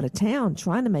man's out of town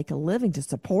trying to make a living to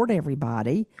support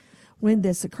everybody. When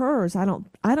this occurs, I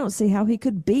don't see how he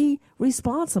could be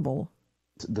responsible.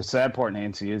 The sad part,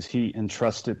 Nancy, is he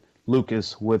entrusted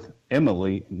Lucas with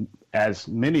Emily, as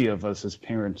many of us as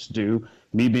parents do.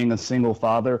 Me being a single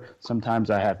father, sometimes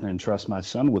I have to entrust my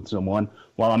son with someone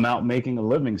while I'm out making a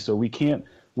living. So we can't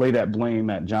lay that blame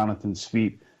at Jonathan's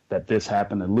feet that this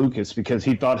happened to Lucas because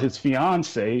he thought his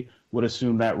fiance would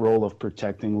assume that role of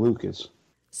protecting Lucas.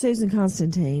 Susan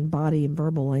Constantine, body and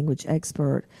verbal language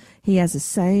expert, he has the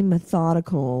same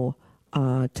methodical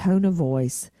tone of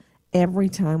voice every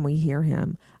time we hear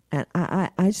him. And I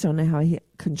just don't know how he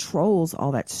controls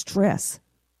all that stress.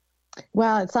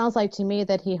 Well, it sounds like to me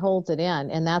that he holds it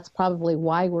in, and that's probably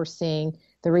why we're seeing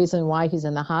the reason why he's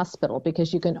in the hospital,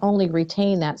 because you can only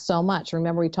retain that so much.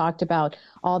 Remember, we talked about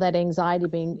all that anxiety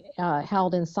being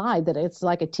held inside, that it's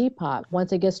like a teapot.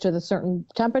 Once it gets to the certain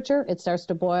temperature, it starts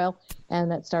to boil,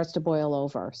 and it starts to boil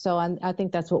over. So I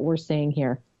think that's what we're seeing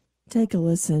here. Take a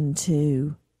listen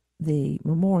to the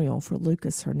memorial for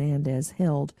Lucas Hernandez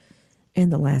held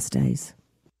in the last days.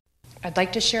 I'd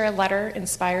like to share a letter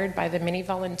inspired by the many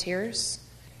volunteers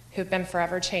who've been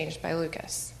forever changed by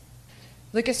Lucas.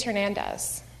 Lucas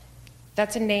Hernandez.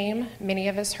 That's a name many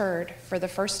of us heard for the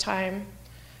first time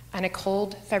on a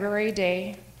cold February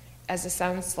day as the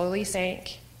sun slowly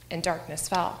sank and darkness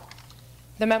fell.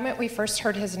 The moment we first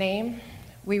heard his name,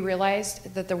 we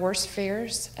realized that the worst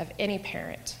fears of any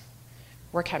parent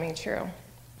were coming true.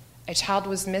 A child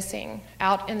was missing,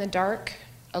 out in the dark,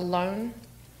 alone,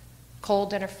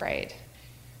 cold and afraid.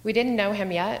 We didn't know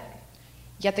him yet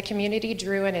the community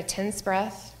drew in a tense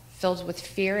breath filled with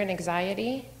fear and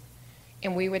anxiety,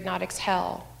 and we would not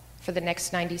exhale for the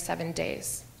next 97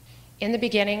 days. In the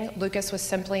beginning, Lucas was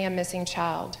simply a missing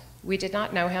child. We did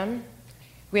not know him.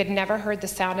 We had never heard the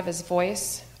sound of his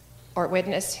voice or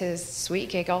witnessed his sweet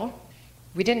giggle.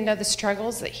 We didn't know the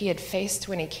struggles that he had faced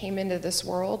when he came into this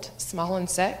world, small and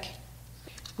sick.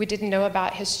 We didn't know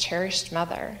about his cherished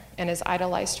mother and his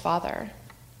idolized father.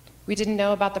 We didn't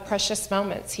know about the precious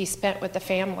moments he spent with the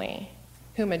family,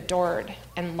 whom adored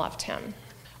and loved him.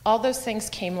 All those things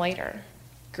came later,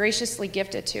 graciously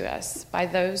gifted to us by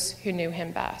those who knew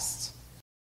him best.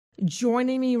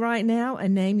 Joining me right now, a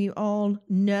name you all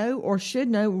know or should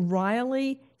know,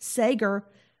 Riley Sager.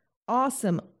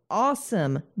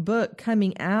 Awesome book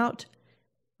coming out.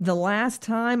 The Last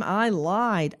Time I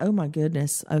Lied. Oh, my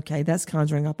goodness. Okay, that's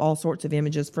conjuring up all sorts of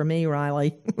images for me,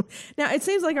 Riley. Now, it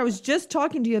seems like I was just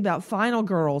talking to you about Final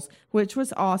Girls, which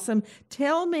was awesome.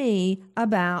 Tell me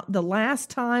about The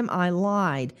Last Time I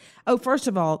Lied. Oh, first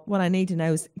of all, what I need to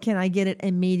know is, can I get it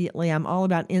immediately? I'm all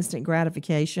about instant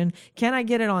gratification. Can I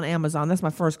get it on Amazon? That's my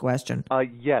first question.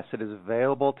 Yes, it is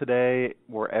available today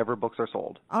wherever books are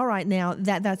sold. All right. Now,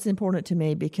 that's important to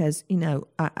me because, you know,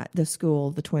 the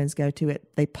school the twins go to,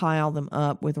 they pile them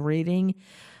up with reading.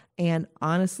 And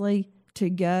honestly, to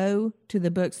go to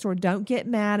the bookstore. Don't get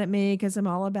mad at me because I'm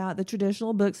all about the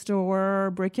traditional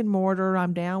bookstore, brick and mortar.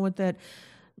 I'm down with it.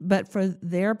 But for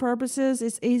their purposes,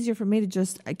 it's easier for me to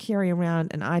just carry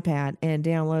around an iPad and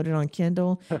download it on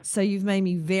Kindle. So you've made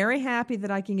me very happy that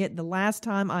I can get The Last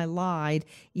Time I Lied.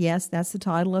 Yes, that's the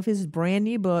title of his brand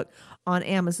new book on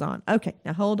Amazon. Okay,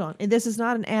 now hold on. And this is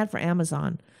not an ad for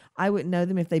Amazon. I wouldn't know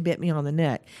them if they bit me on the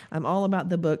neck. I'm all about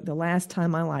the book, The Last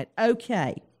Time I Lied.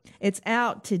 Okay, it's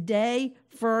out today,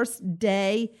 first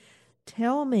day.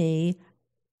 Tell me,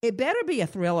 it better be a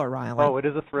thriller, Riley. Oh, it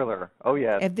is a thriller. Oh,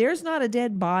 yes. If there's not a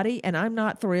dead body and I'm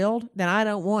not thrilled, then I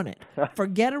don't want it.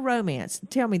 Forget a romance.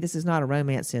 Tell me this is not a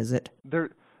romance, is it?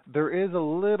 There is a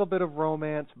little bit of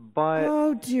romance, but...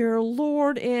 Oh, dear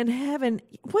Lord in heaven.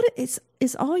 What is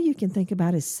all you can think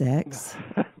about is sex?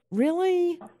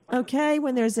 Really? Okay,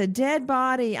 when there's a dead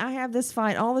body, I have this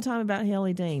fight all the time about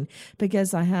Haley Dean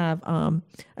because I have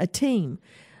a team.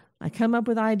 I come up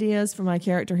with ideas for my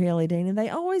character, Haley Dean, and they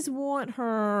always want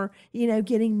her,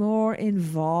 getting more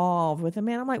involved with a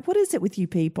man. I'm like, what is it with you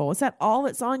people? Is that all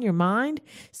that's on your mind?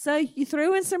 So you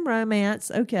threw in some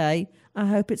romance. Okay. I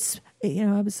hope it's,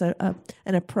 an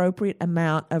appropriate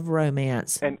amount of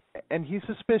romance. And he's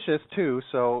suspicious, too,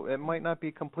 so it might not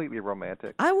be completely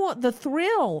romantic. I want the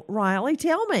thrill, Riley.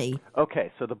 Tell me.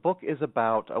 Okay, so the book is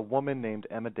about a woman named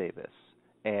Emma Davis.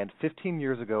 And 15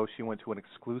 years ago, she went to an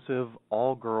exclusive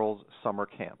all-girls summer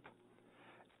camp.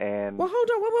 And well, hold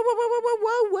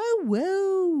on.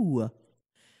 Whoa.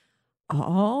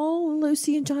 All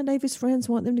Lucy and John Davis friends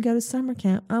want them to go to summer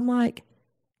camp. I'm like,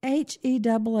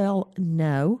 HELL,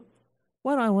 no.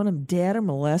 What, do I want them dead or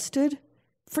molested?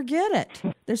 Forget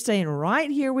it. They're staying right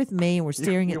here with me, and we're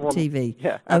staring at the TV.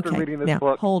 Yeah, after okay, reading this now,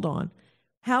 book. Hold on.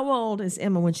 How old is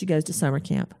Emma when she goes to summer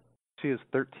camp? She is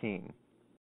 13.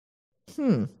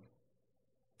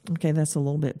 Okay, that's a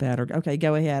little bit better. Okay,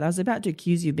 go ahead. I was about to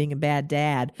accuse you of being a bad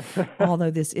dad,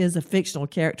 although this is a fictional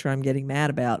character I'm getting mad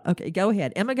about. Okay, go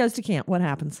ahead. Emma goes to camp. What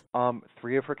happens?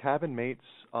 3 of her cabin mates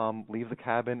leave the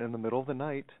cabin in the middle of the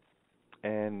night,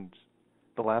 and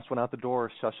the last one out the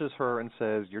door shushes her and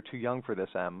says, "You're too young for this,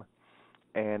 Em,"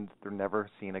 and they're never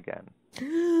seen again.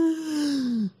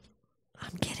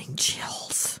 I'm getting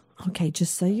chills. Okay,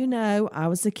 just so you know, I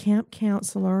was a camp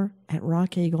counselor at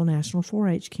Rock Eagle National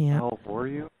 4-H Camp. Oh, were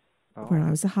you? Oh. Where I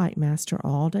was a hike master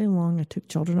all day long. I took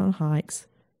children on hikes,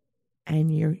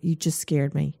 and you just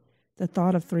scared me. The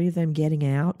thought of 3 of them getting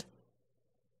out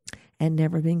and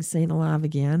never being seen alive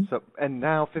again. And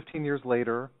now, 15 years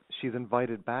later, she's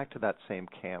invited back to that same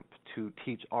camp to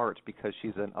teach art because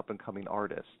she's an up-and-coming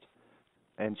artist.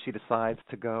 And she decides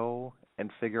to go and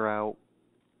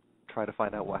try to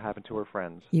find out what happened to her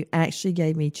friends. You actually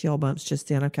gave me chill bumps just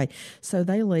then. Okay, so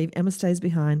they leave. Emma stays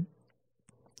behind.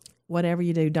 Whatever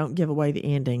you do, don't give away the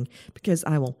ending because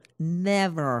I will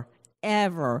never,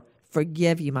 ever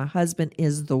forgive you. My husband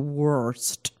is the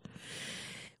worst.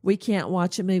 We can't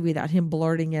watch a movie without him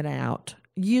blurting it out,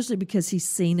 usually because he's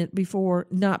seen it before,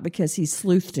 not because he's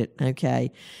sleuthed it,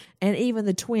 okay? And even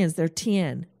the twins, they're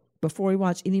 10. Before we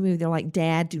watch any movie, they're like,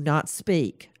 "Dad, do not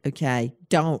speak, okay?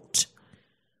 Don't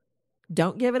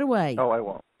give it away." Oh, I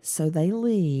won't. So they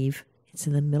leave. It's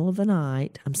in the middle of the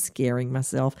night. I'm scaring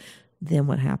myself. Then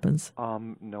what happens?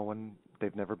 No one,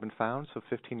 they've never been found. So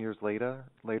 15 years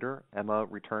later, Emma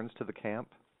returns to the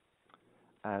camp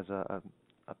as a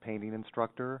painting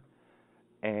instructor.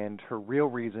 And her real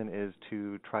reason is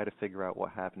to try to figure out what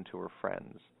happened to her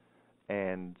friends.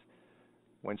 And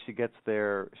when she gets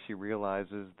there, she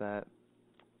realizes that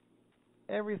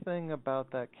everything about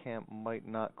that camp might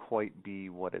not quite be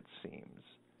what it seems.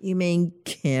 You mean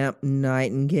Camp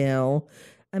Nightingale?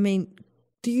 I mean,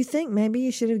 do you think maybe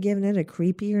you should have given it a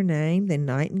creepier name than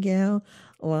Nightingale?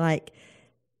 Like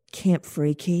Camp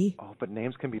Freaky? Oh, but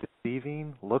names can be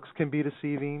deceiving. Looks can be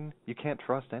deceiving. You can't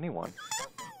trust anyone.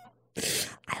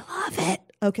 I love it.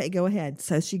 Okay, go ahead.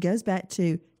 So she goes back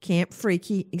to Camp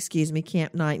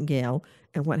Nightingale.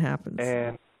 And what happens?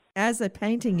 And as a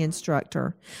painting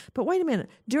instructor. But wait a minute.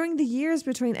 During the years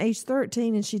between age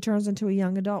 13 and she turns into a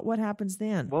young adult, what happens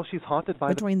then? Well, she's haunted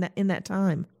by in that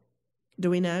time. Do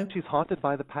we know? She's haunted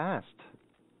by the past.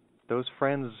 Those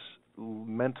friends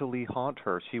mentally haunt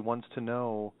her. She wants to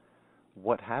know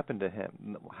what happened to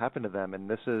them, and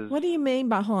this is... What do you mean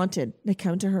by haunted? They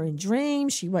come to her in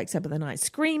dreams. She wakes up in the night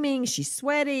screaming. She's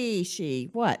sweaty.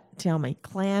 What? Tell me.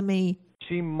 Clammy.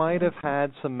 She might have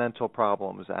had some mental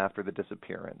problems after the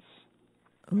disappearance.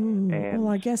 Ooh, well,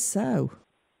 I guess so.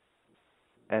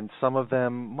 And some of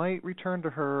them might return to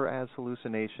her as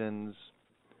hallucinations,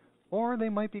 or they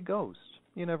might be ghosts.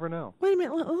 You never know. Wait a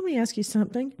minute. Let me ask you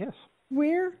something. Yes.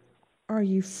 Where are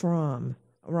you from?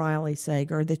 Riley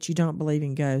Sager, that you don't believe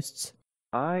in ghosts?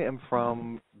 I am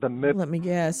from the mid. Let me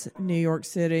guess, New York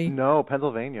City? No,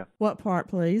 Pennsylvania. What part,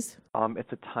 please? It's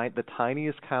the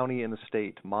tiniest county in the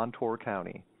state, Montour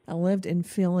County. I lived in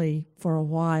Philly for a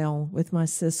while with my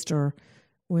sister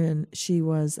when she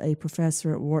was a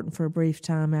professor at Wharton for a brief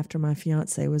time after my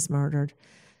fiance was murdered.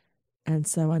 And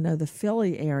so I know the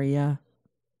Philly area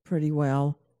pretty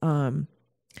well.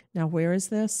 Now, where is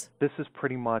this? This is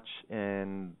pretty much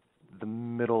in the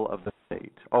middle of the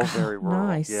state. Oh, very rural.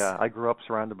 Nice. Yeah, I grew up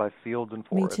surrounded by fields and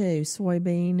Me forests. too.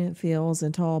 Soybean fields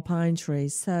and tall pine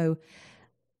trees. So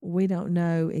we don't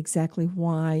know exactly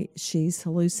why she's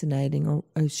hallucinating or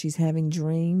she's having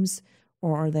dreams,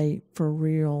 or are they for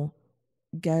real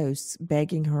ghosts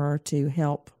begging her to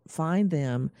help find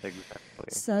them. Exactly.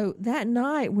 So that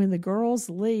night when the girls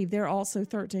leave, they're also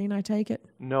 13, I take it?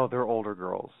 No, they're older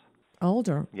girls.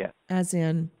 Older? Yeah. As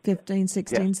in 15,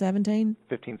 16, Yeah. 17?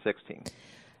 15, 16.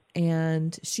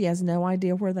 And she has no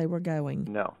idea where they were going.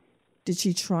 No. Did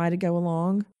she try to go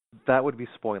along? That would be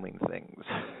spoiling things.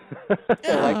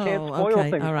 I can't spoil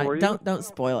okay. things All right. for you. Don't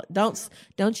spoil it.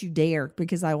 Don't you dare,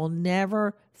 because I will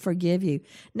never forgive you.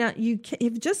 Now,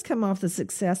 you've just come off the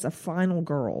success of Final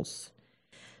Girls.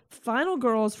 Final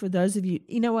Girls, for those of you,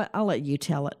 you know what? I'll let you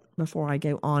tell it before I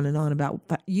go on and on about.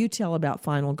 You tell about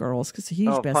Final Girls, because it's a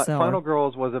huge bestseller. Final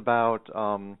Girls was about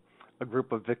a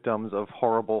group of victims of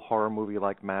horrible horror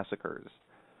movie-like massacres.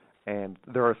 And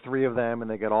there are 3 of them,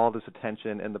 and they get all this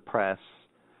attention in the press.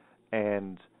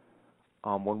 And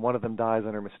when one of them dies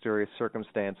under mysterious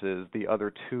circumstances, the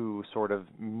other 2 sort of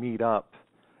meet up,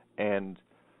 and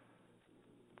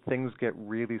things get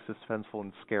really suspenseful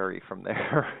and scary from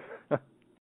there.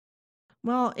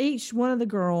 Well, each one of the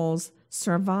girls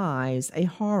survives a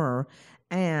horror,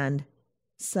 and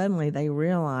suddenly they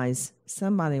realize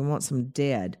somebody wants them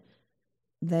dead.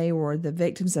 They were the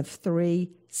victims of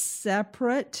 3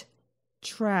 separate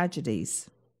tragedies.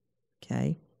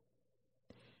 Okay?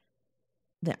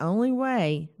 The only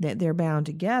way that they're bound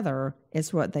together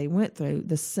is what they went through,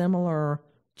 the similar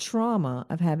trauma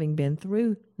of having been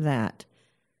through that.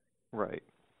 Right.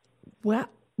 Well,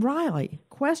 Riley,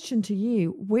 question to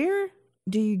you. Where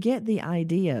do you get the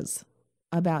ideas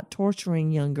about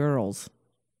torturing young girls?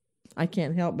 I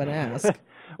can't help but ask.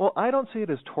 Well, I don't see it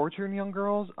as torturing young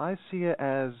girls. I see it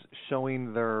as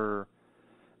showing their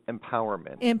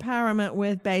empowerment. Empowerment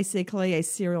with basically a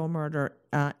serial murder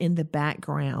in the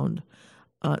background.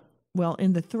 Well,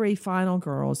 in the 3 Final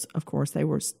Girls, of course, they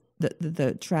were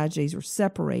the tragedies were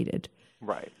separated.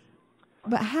 Right.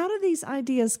 But how do these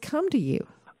ideas come to you?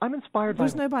 I'm inspired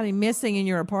There's by... nobody missing in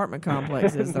your apartment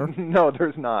complex, is there? No,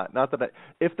 there's not. Not that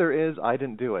if there is, I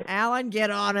didn't do it. Alan,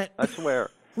 get on it. I swear.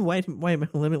 Wait a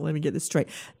minute. Let me get this straight.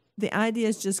 The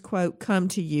ideas just, quote, come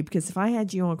to you, because if I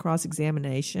had you on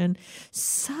cross-examination,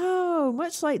 so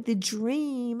much like the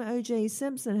dream O.J.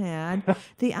 Simpson had,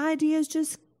 the ideas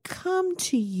just come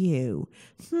to you.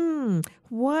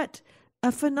 What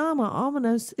a phenomenon,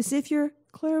 almost as if you're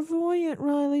clairvoyant,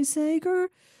 Riley Sager.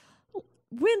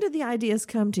 When do the ideas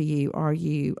come to you? Are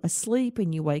you asleep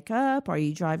and you wake up? Are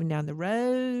you driving down the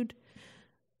road?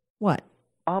 What?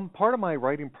 Part of my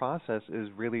writing process is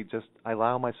really just I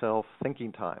allow myself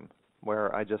thinking time,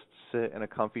 where I just sit in a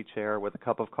comfy chair with a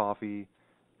cup of coffee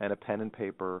and a pen and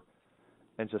paper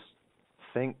and just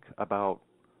think about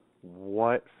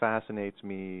what fascinates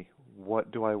me,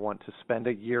 what do I want to spend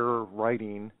a year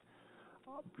writing,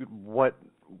 what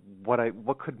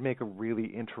could make a really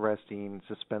interesting,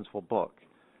 suspenseful book.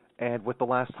 And with The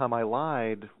Last Time I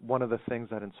Lied, one of the things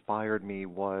that inspired me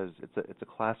was it's a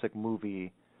classic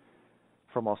movie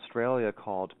from Australia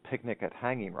called Picnic at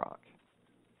Hanging Rock.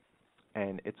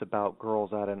 And it's about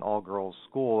girls at an all-girls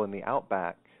school in the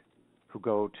outback who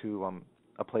go to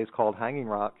a place called Hanging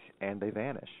Rock, and they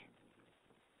vanish.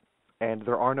 And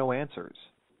there are no answers.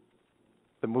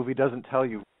 The movie doesn't tell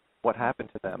you what happened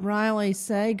to them. Riley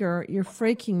Sager, you're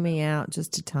freaking me out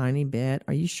just a tiny bit.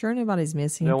 Are you sure nobody's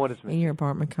missing? No one is missing in your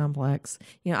apartment complex.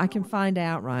 You know, I can find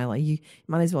out, Riley. You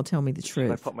might as well tell me the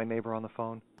truth. Should I put my neighbor on the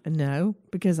phone? No,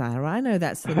 because I know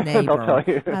that's the neighbor. I'll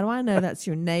tell you. How do I know that's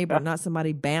your neighbor, not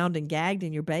somebody bound and gagged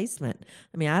in your basement?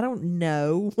 I mean, I don't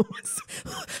know.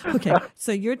 Okay,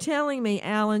 so you're telling me,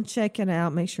 Alan, check it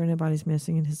out, make sure nobody's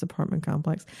missing in his apartment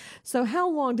complex. So how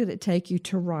long did it take you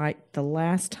to write The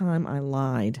Last Time I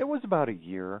Lied? It was about a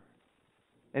year.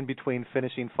 In between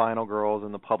finishing Final Girls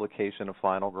and the publication of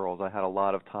Final Girls, I had a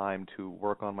lot of time to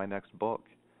work on my next book.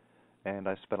 And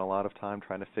I spent a lot of time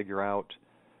trying to figure out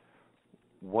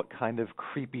what kind of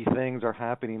creepy things are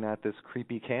happening at this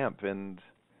creepy camp. And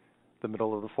the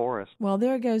middle of the forest. Well,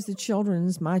 there goes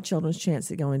my children's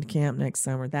chance at going to camp next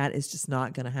summer. That is just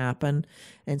not going to happen,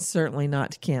 and certainly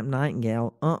not to Camp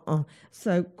Nightingale.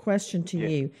 So, question to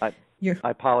you. I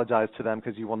apologize to them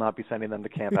because you will not be sending them to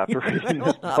camp after reading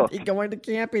this book. I'll be going to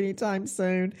camp anytime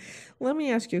soon. Let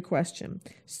me ask you a question.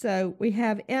 So, we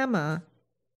have Emma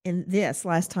in this,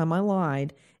 Last Time I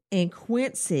Lied, and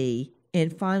Quincy in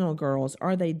Final Girls.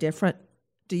 Are they different?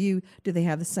 Do they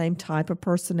have the same type of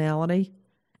personality?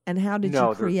 And how did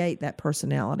you create that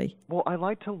personality? Well, I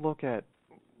like to look at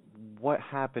what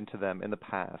happened to them in the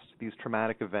past, these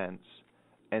traumatic events,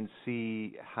 and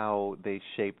see how they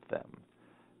shaped them.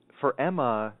 For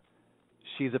Emma,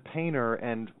 she's a painter,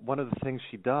 and one of the things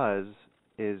she does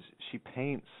is she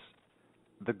paints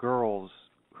the girls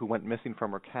who went missing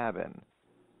from her cabin.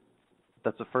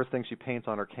 That's the first thing she paints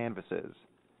on her canvases.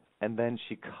 And then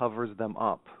she covers them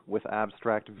up with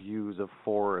abstract views of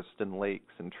forest and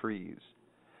lakes and trees.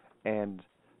 And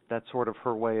that's sort of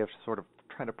her way of sort of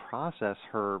trying to process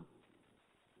her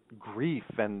grief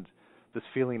and this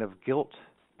feeling of guilt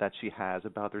that she has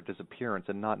about their disappearance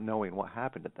and not knowing what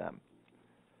happened to them.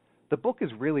 The book is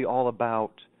really all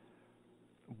about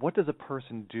what does a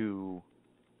person do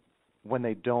when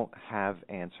they don't have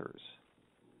answers,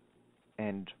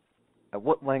 and at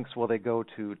what lengths will they go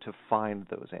to find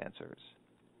those answers.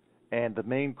 And the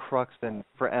main crux then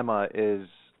for Emma is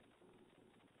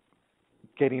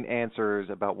getting answers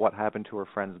about what happened to her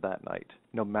friends that night,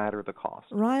 no matter the cost.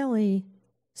 Riley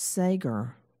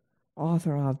Sager,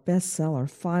 author of bestseller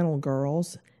Final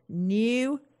Girls,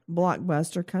 new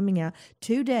blockbuster coming out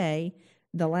today,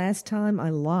 The Last Time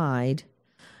I Lied.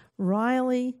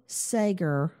 Riley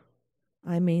Sager,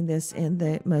 I mean this in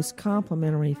the most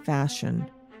complimentary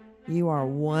fashion. You are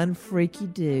one freaky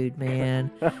dude, man,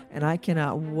 and I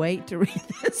cannot wait to read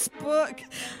this book.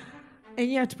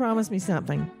 And you have to promise me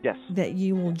something. Yes. That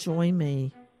you will join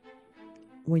me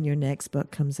when your next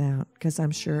book comes out, because I'm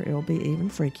sure it'll be even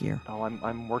freakier. Oh,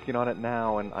 I'm working on it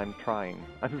now, and I'm trying.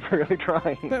 I'm really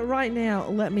trying. But right now,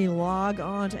 let me log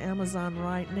on to Amazon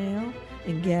right now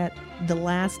and get The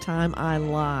Last Time I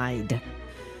Lied.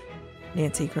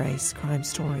 Nancy Grace, Crime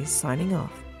Stories, signing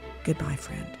off. Goodbye,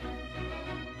 friend.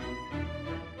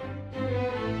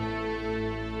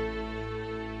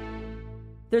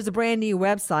 There's a brand new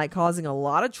website causing a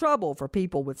lot of trouble for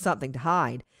people with something to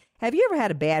hide. Have you ever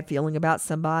had a bad feeling about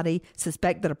somebody,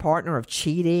 suspected a partner of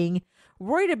cheating,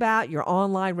 worried about your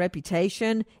online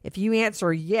reputation? If you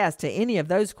answer yes to any of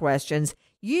those questions,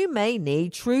 you may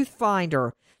need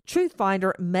TruthFinder.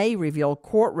 TruthFinder may reveal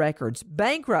court records,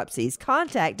 bankruptcies,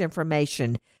 contact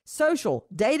information, social,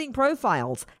 dating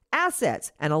profiles,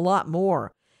 assets, and a lot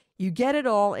more. You get it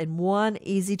all in one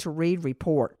easy-to-read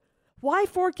report. Why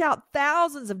fork out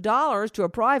thousands of dollars to a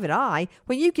private eye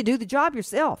when you can do the job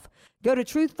yourself? Go to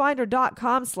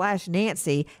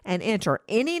truthfinder.com/Nancy and enter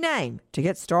any name to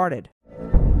get started.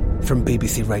 From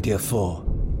BBC Radio 4,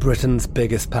 Britain's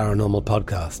biggest paranormal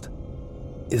podcast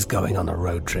is going on a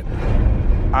road trip.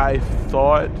 I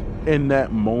thought in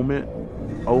that moment,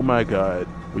 oh my God,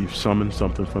 we've summoned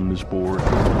something from this board.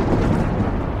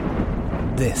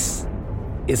 This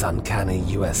is Uncanny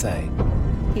USA.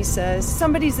 He says,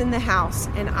 somebody's in the house,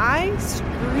 and I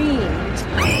screamed.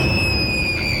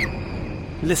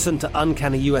 Listen to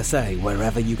Uncanny USA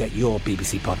wherever you get your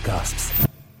BBC podcasts,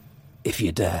 if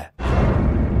you dare.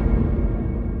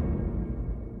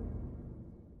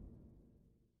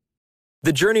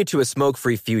 The journey to a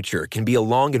smoke-free future can be a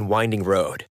long and winding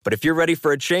road, but if you're ready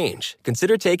for a change,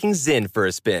 consider taking Zyn for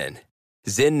a spin.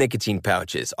 Zyn nicotine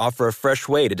pouches offer a fresh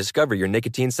way to discover your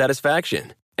nicotine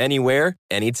satisfaction. Anywhere,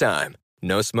 anytime.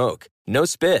 No smoke, no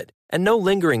spit, and no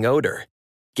lingering odor.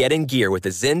 Get in gear with the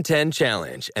Zyn 10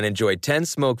 Challenge and enjoy 10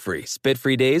 smoke-free,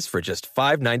 spit-free days for just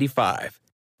 $5.95.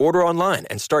 Order online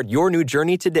and start your new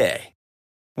journey today.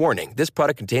 Warning, this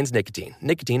product contains nicotine.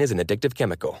 Nicotine is an addictive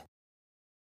chemical.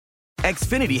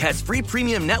 Xfinity has free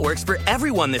premium networks for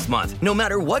everyone this month, no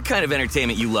matter what kind of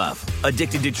entertainment you love.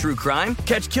 Addicted to true crime?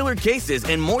 Catch killer cases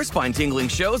and more spine-tingling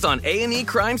shows on A&E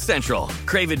Crime Central.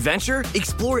 Crave adventure?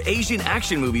 Explore Asian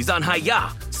action movies on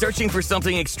Hi-YAH. Searching for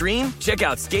something extreme? Check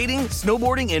out skating,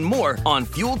 snowboarding, and more on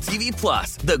Fuel TV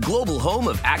Plus, the global home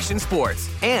of action sports.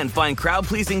 And find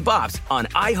crowd-pleasing bops on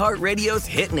iHeartRadio's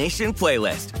Hit Nation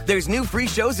playlist. There's new free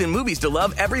shows and movies to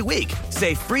love every week.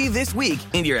 Say free this week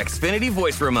in your Xfinity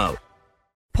voice remote.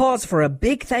 Pause for a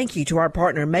big thank you to our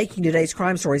partner making today's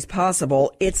crime stories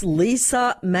possible. It's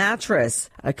Leesa Mattress,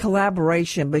 a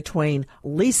collaboration between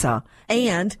Leesa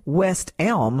and West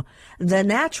Elm. The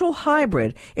natural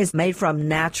hybrid is made from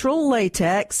natural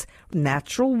latex,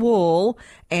 natural wool,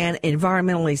 and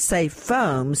environmentally safe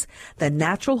foams. The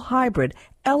natural hybrid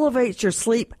elevates your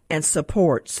sleep and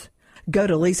supports. Go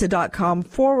to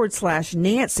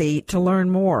leesa.com/Nancy to learn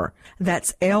more.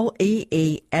 That's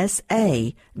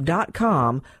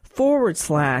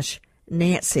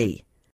LEESA.com/Nancy.